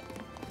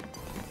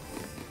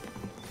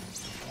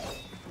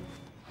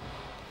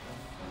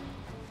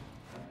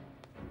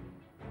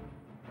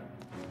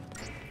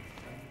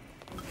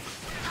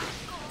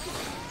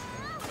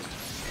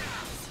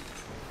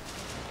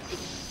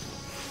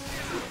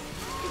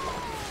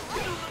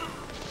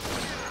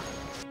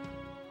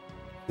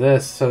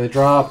 This, so they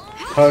drop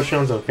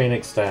potions of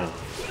Phoenix Stone.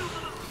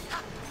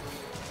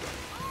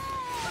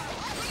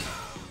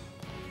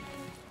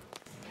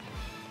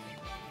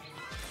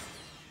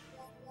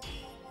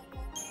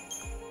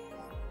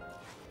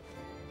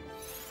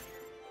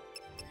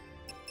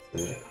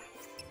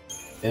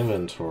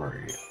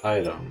 Inventory,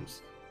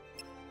 items.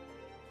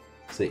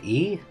 Is it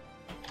E?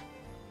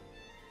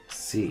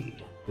 C.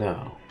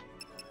 No.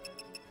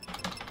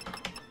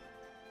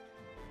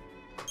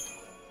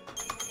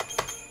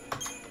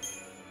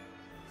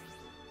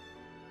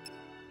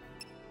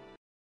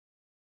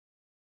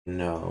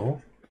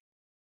 No.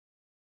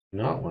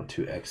 Not want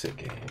to exit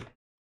game.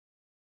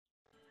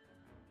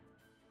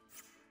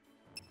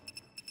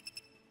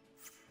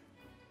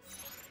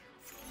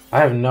 I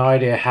have no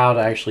idea how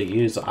to actually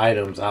use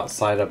items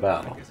outside of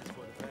battle.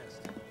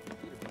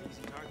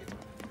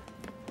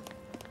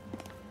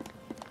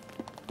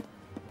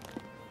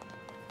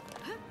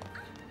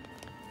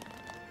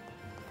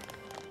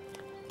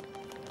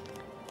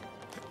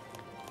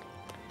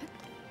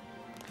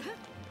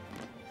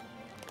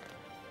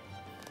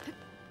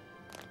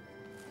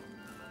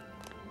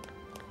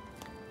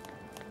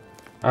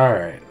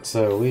 Alright,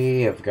 so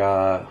we have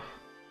got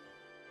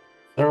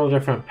several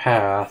different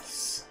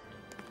paths.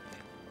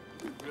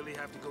 Really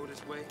have to go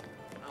this way?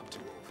 I'm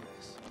too old for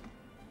this.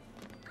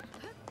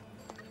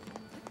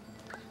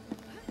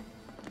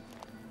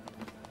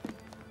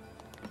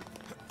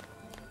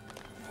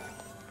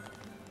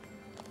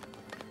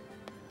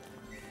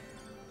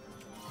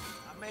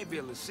 I may be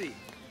able to see,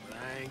 but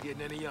I ain't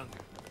getting any younger.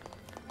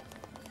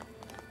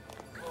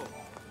 Whoa,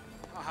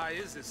 how high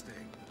is this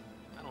thing?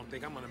 I don't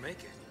think I'm gonna make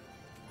it.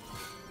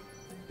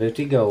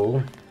 50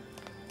 gold.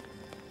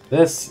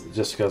 This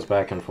just goes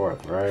back and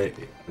forth, right?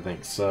 I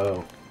think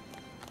so.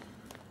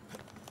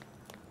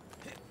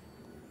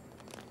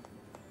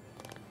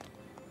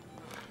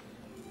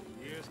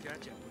 Years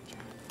catch up with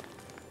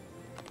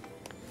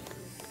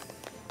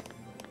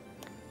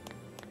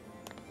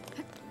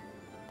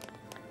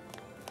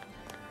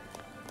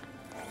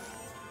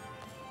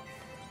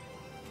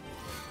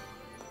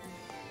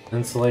you.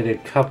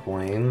 Insulated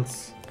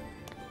couplings.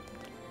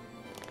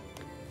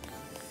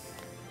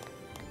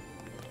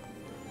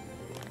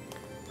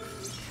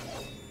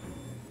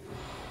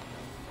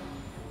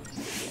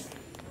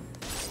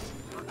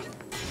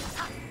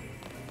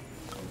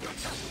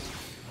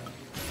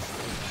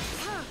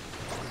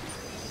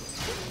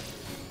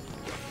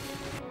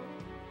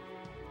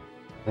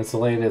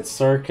 Insulated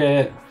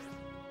circuit.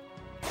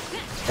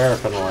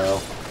 Paraffin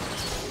oil.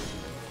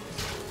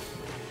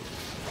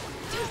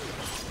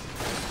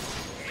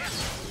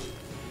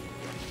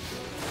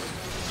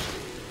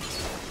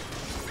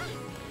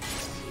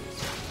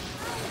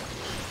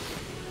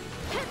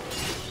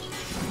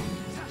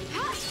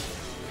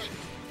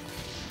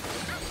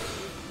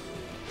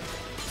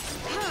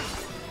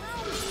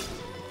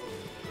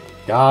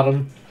 Got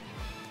him.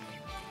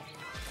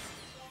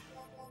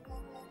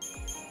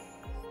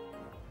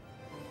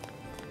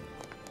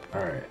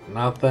 Alright,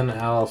 nothing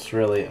else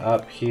really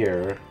up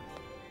here.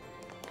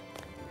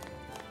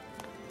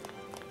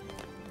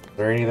 Is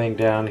there anything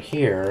down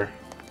here?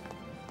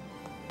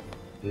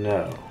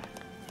 No.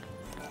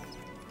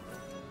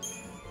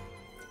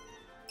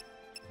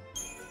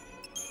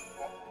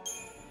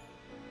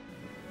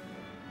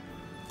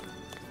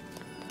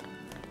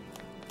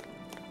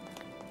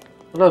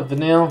 What up,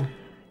 Vanille?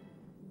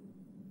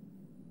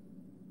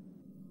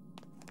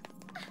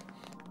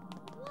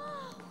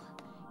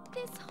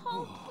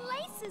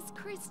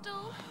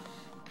 Crystal.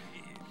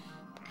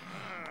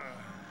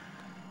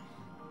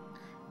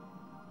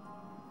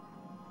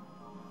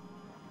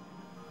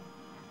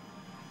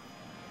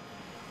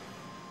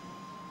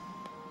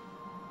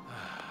 I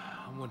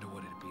wonder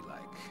what it'd be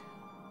like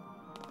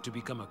to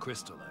become a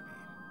crystal, I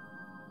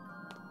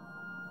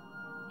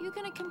mean. You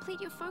gonna complete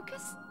your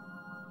focus?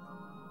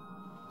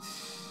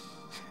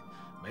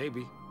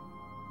 Maybe.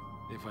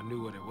 If I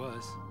knew what it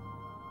was.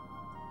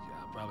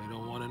 Yeah, I probably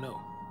don't want to know.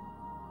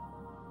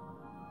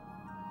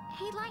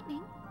 Hey,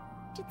 Lightning.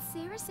 Did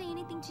Sarah say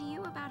anything to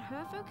you about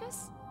her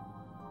focus?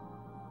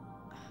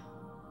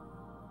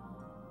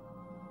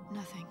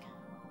 Nothing.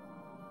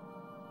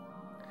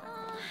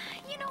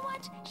 You know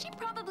what? She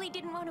probably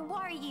didn't want to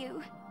worry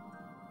you.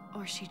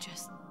 Or she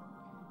just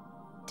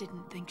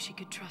didn't think she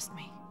could trust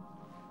me.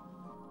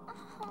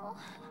 Oh.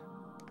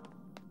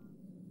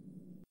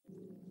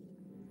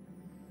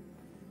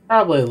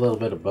 Probably a little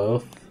bit of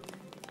both.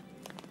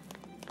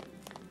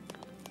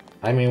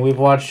 I mean, we've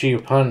watched you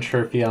punch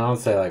her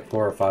fiance like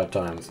 4 or 5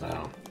 times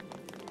now.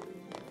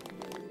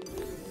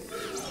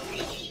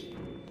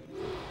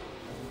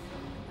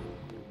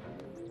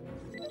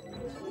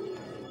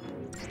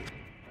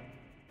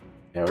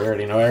 Yeah, we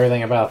already know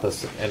everything about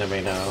this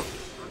enemy now.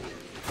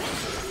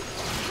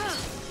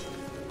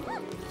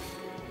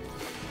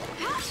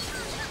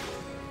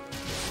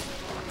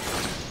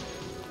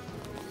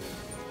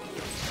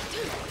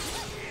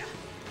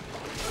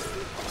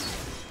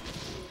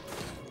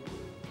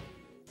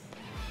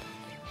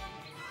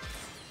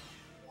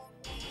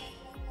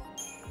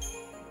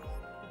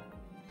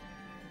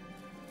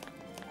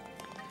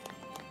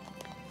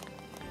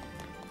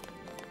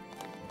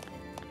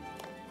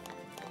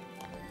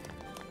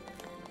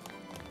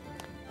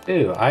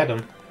 Ooh,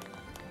 item.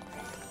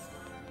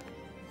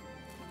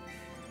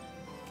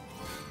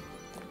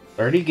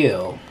 30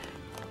 gil.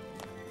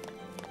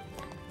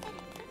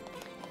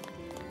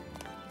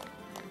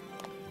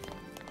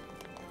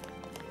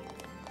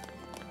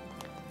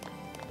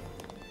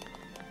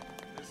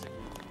 Listen,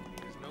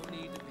 there's no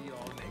need to be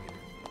all negative.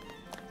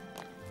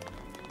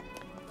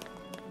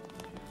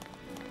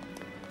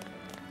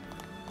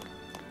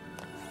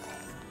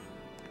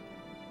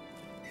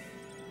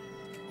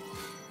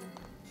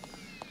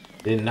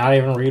 Did not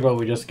even read what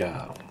we just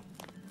got.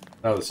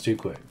 That was too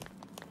quick.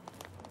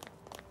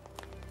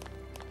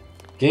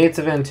 Gates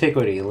of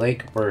Antiquity,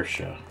 Lake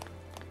Bersha.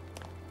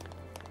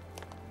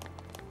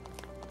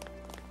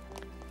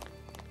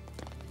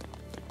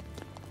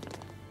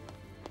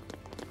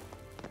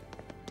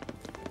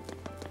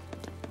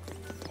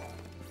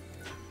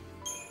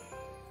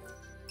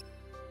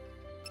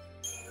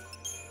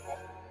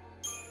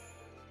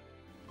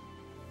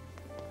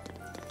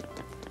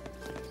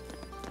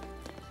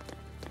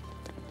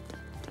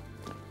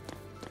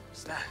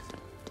 What's that?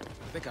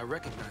 I think I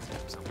recognize it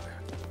from somewhere.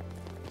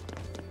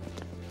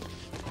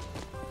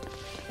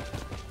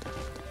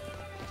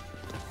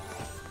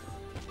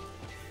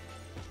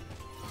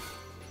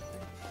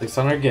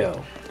 600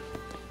 gil.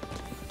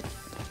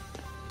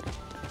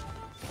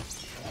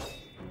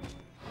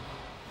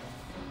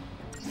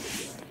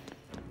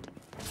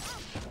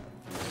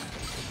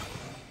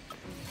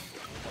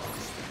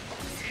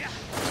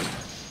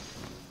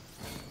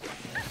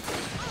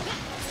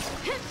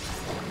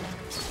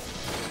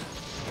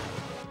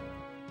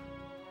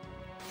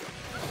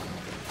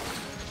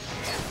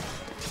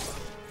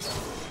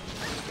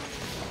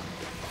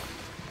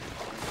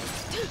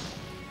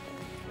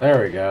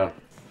 There we go.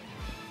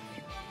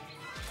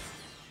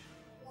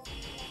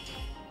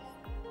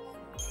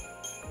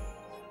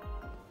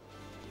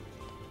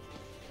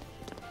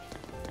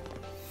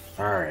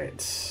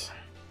 Alright.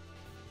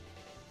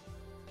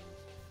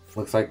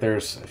 Looks like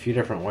there's a few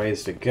different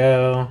ways to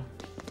go.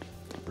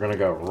 We're gonna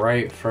go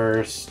right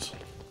first.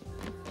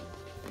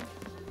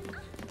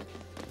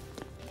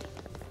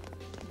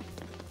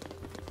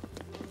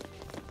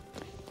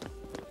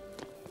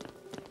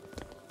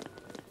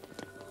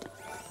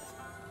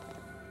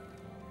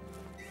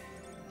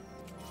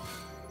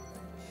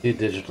 Do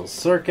digital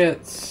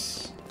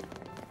circuits.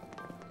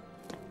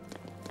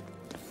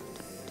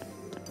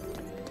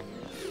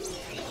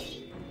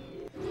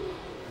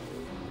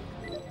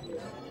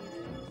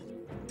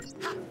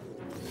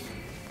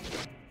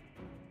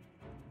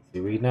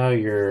 See, we know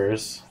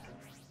yours.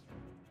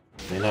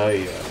 We know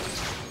you.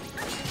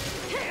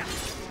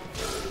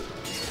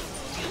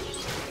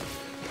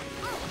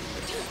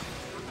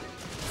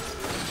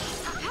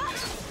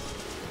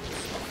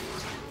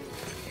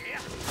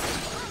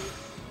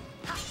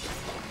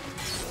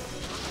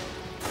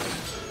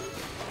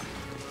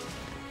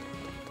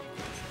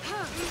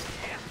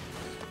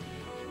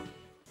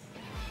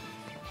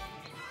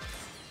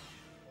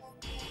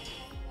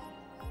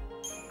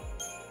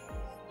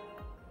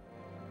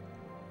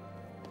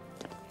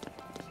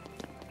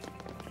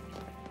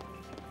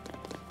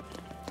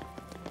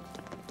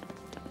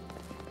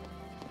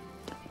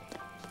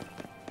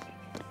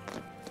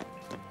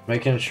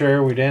 Making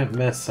sure we didn't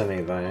miss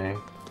anything.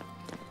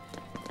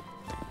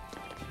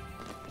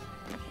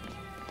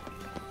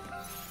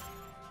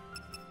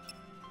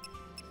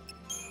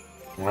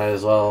 Might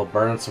as well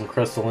burn some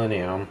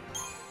crystallinium.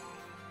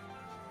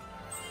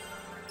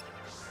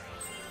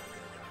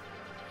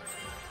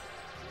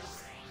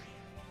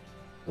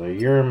 So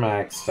you're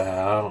maxed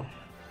out.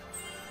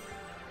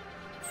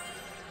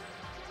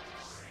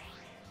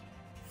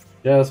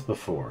 Just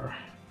before.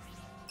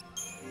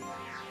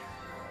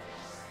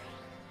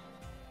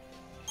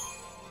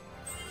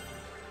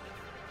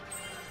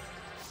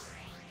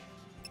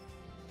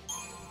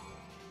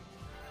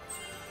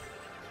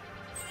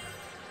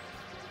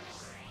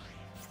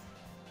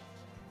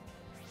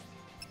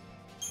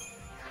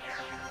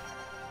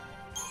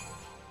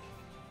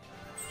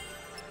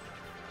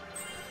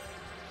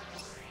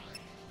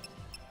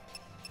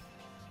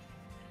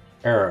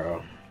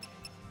 Arrow.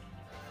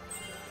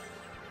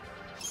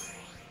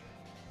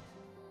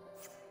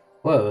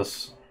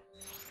 Close.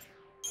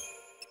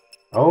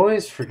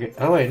 Always forget.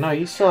 Oh wait, no,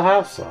 you still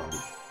have some.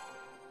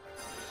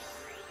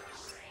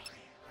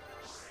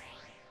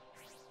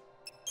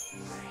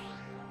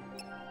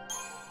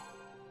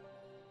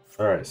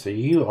 Alright, so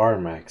you are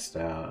maxed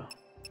out.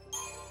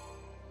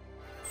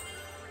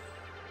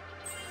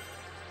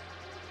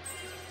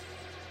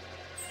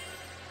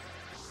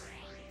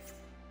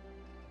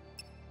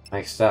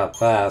 Maxed out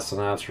that, so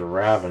now it's for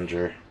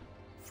Ravager.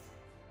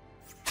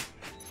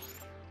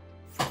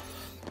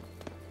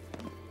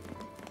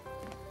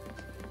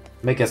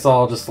 Make us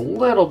all just a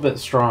little bit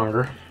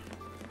stronger.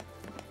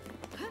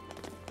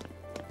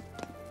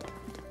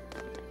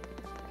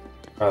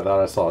 I thought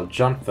I saw a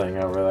jump thing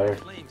over there.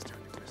 Flames turn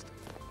to crystal.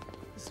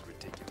 This is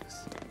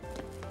ridiculous.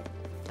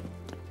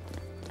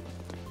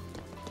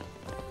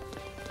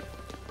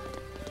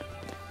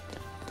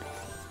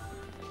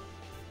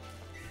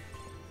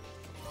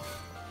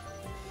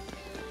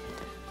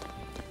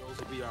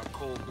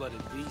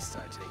 cold-blooded beast,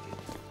 I take it.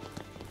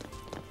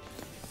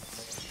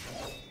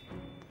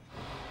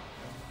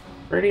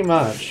 Pretty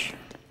much.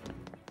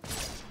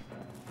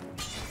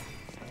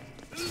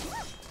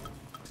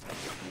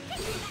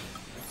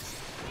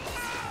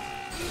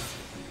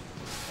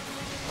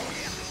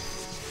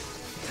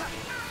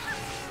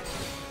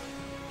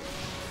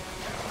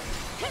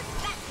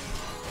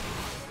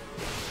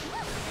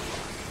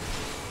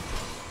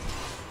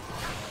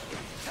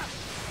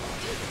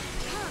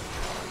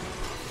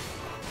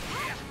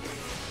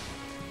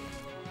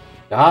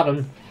 Got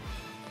him.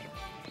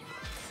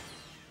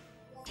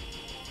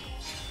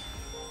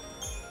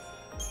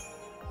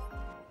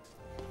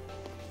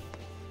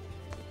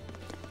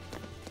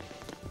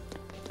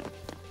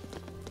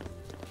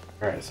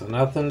 Alright, so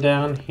nothing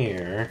down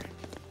here.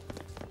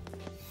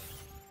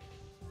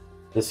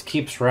 This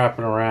keeps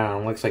wrapping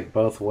around. Looks like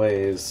both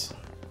ways.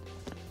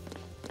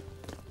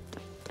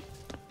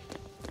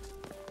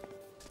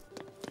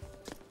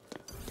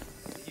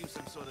 Use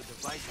some sort of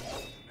device to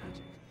hold the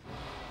magic.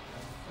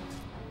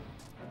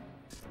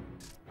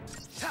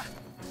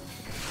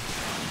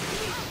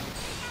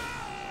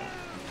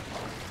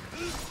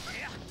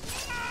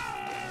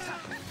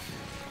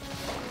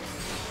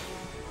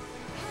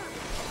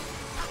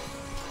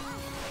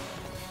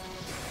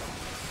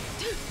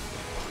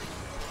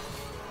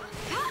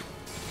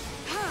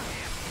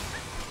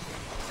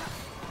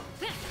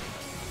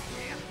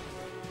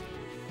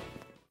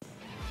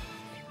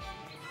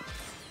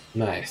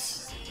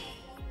 Nice.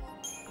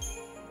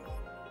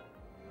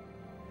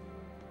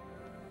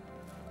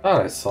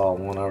 Thought I saw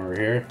one over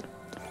here.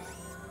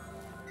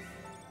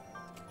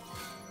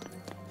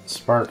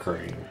 Spark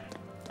ring.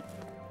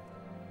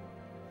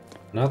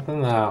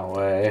 Nothing that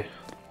way.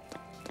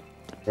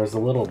 There's a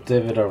little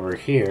divot over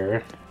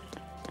here.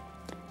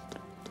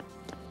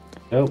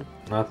 Nope,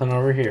 nothing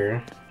over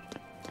here.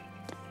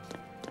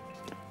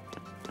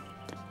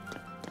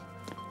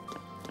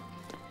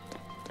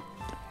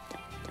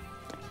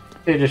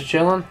 Hey, just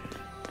chilling?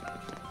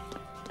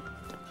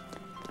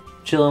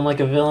 Chilling like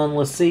a villain,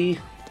 let's see.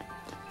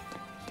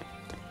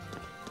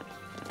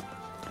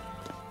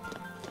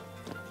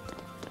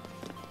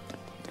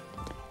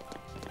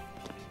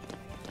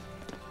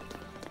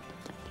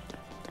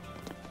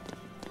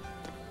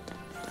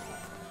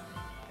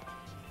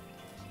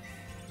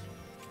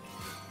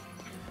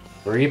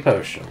 Three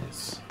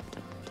potions.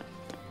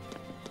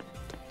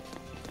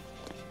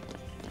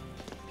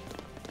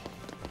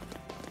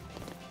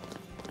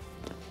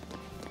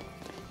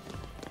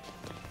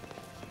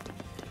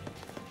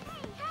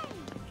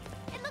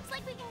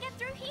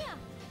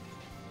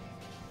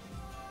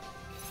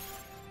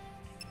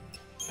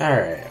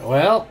 Alright,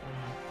 well,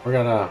 we're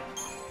gonna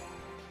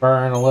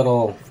burn a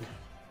little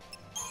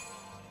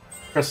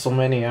crystal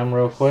minium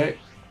real quick.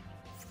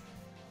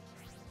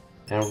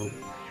 And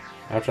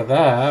after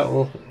that,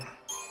 we'll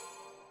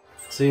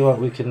see what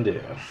we can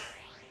do.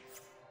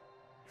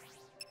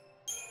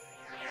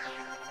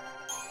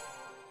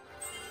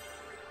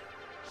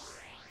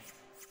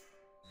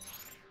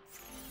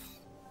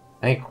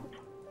 I think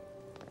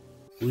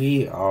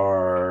we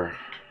are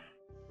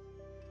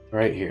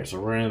right here, so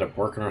we're gonna end up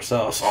working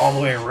ourselves all the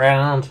way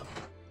around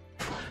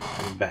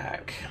and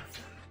back.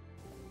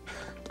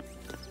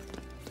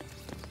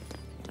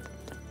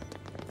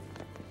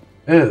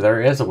 Ooh, there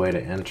is a way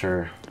to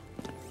enter.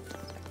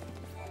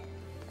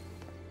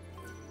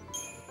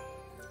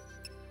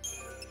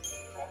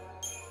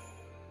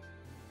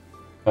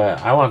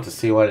 But I want to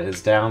see what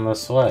is down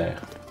this way.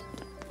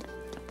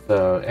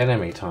 So,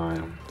 enemy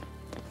time.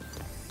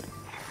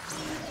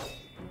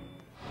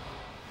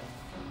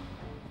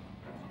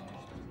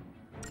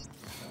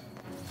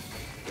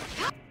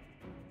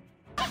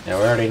 Yeah,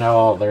 we already know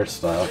all their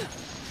stuff.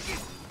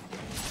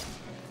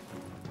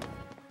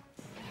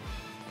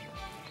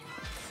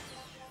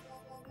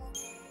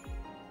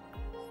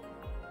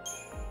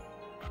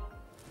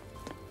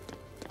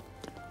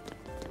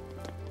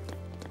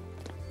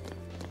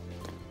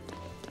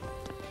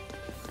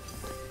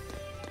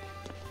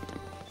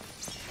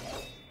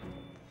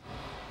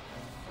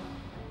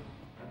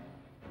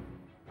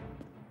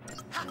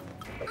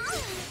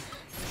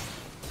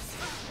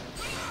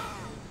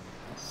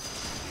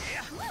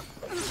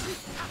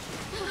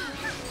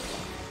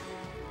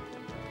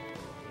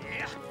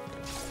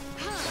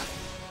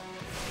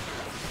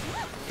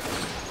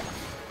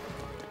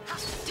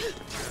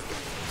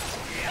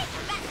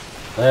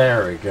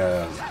 There we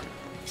go.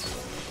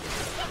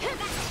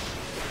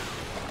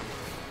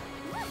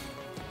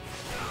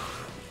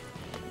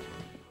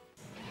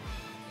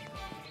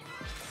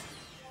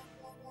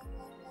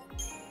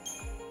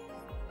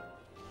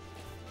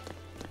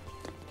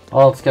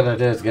 All it's gonna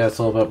do is get us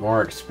a little bit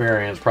more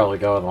experience, probably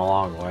going a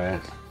long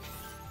way.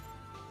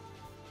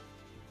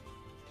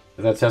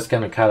 That's just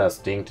gonna cut us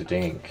dink to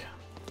dink.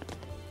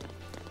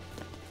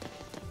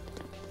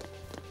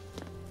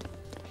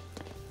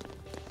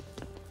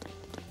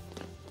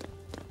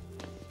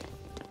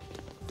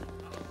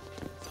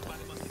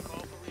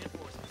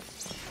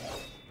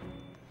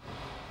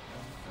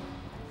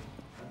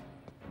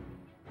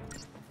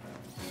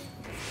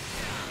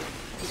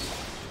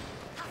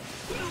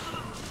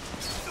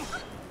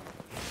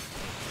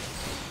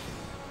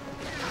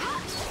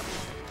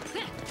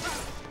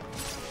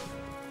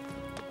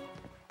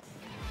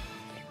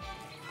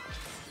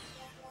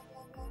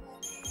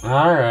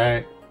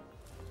 Alright.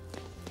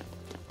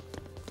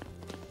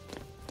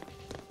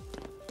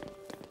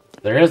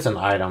 There is an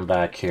item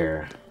back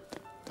here.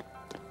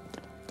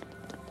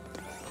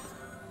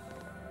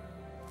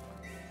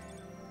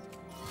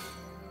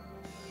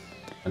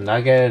 A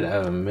nugget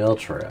of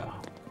Miltrite.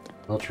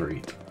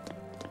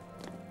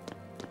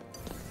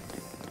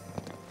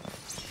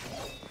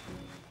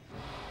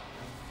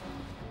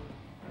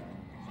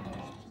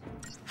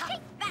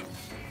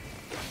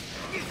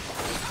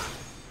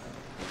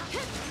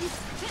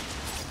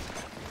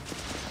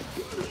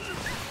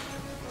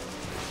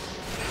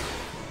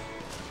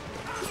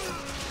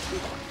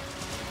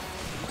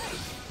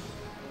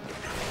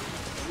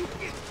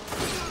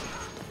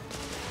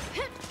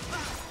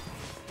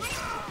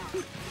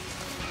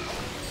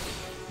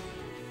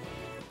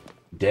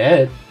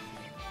 Dead.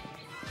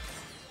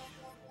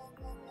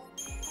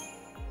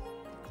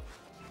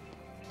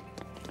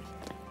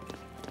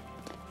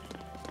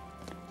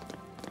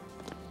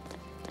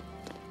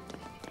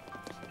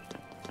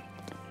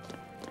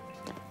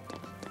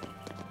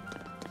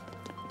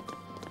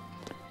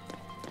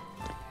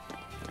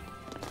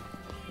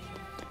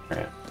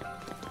 Right.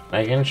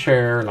 Making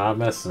sure, not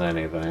missing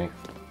anything.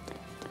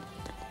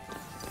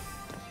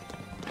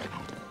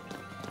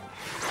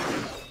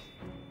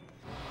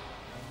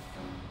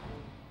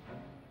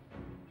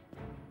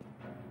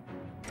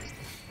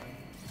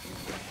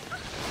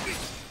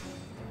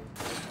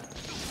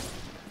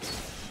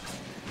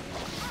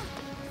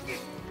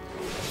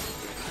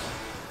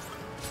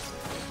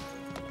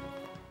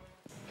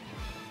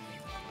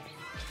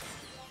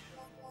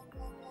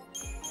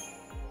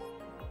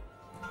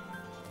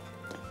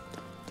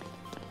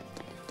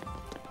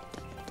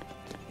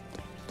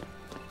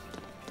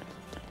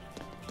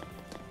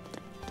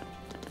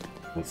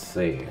 Let's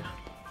see.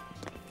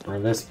 We're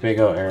in this big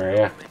old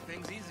area.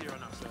 Make things easier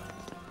on ourselves.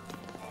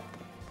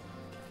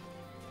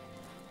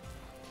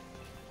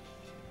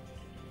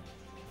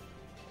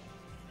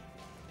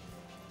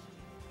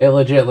 It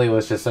legitimately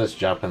was just us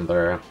jumping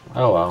through.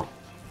 Oh well.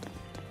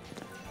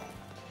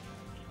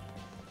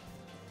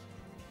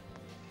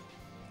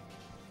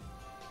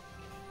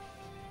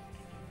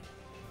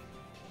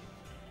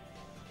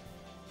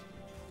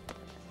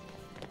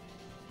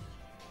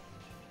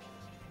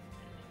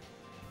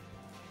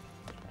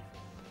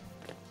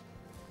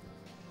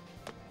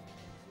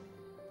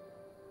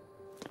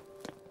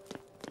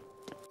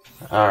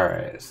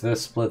 Alright, so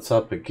this splits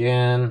up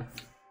again.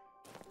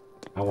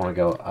 I want to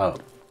go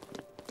up.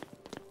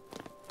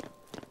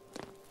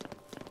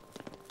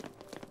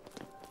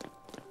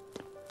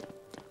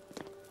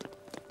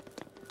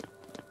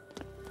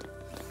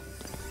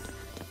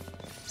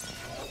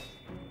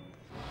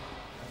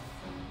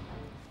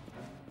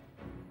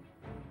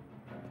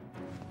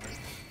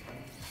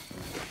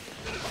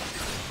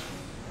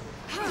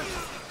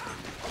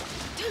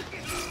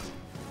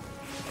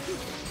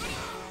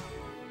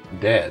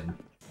 Dead.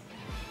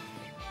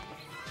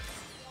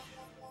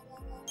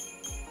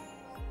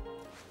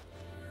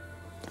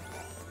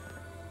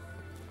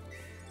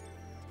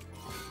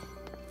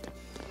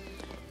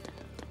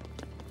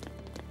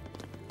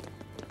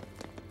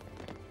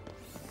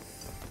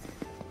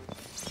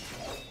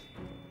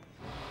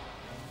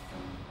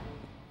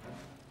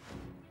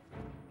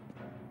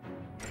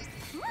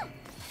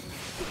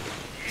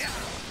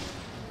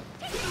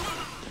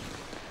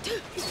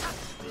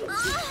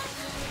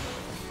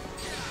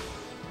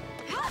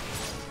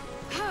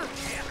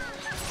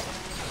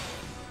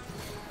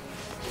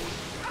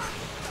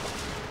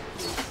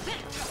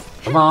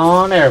 Come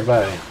on,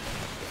 everybody.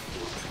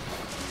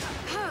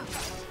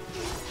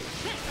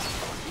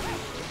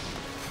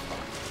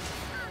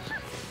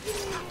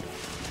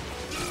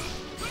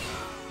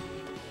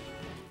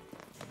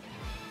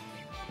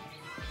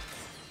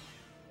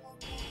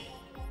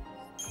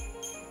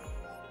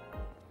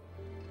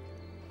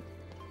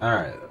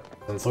 Alright,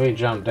 since we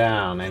jumped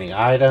down, any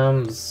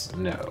items?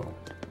 No.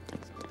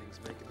 Something's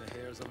making the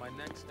hairs on my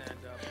neck stand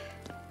up.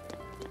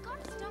 You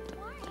gotta stop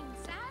worrying,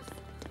 Sass.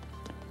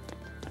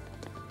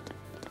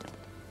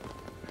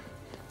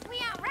 We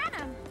outran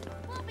him.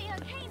 We'll be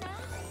okay now.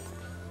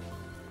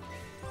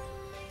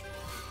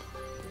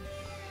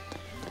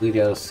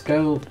 Lido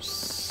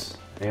scopes.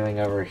 Anything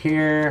over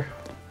here?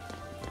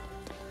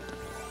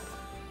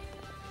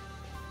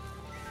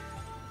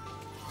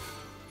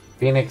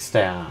 Phoenix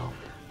down.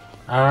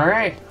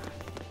 Alright.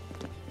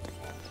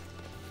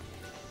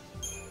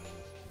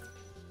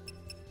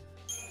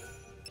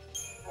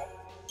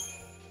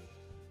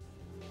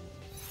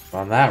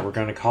 On that, we're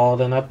going to call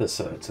it an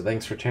episode. So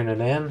thanks for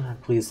tuning in.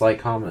 Please like,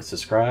 comment,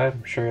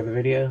 subscribe, share the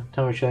video.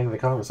 Tell me what you think in the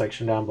comment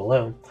section down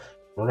below.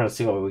 We're going to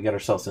see what we get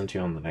ourselves into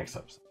on the next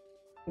episode.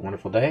 Have a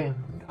wonderful day,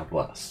 and God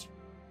bless.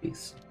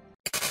 Peace.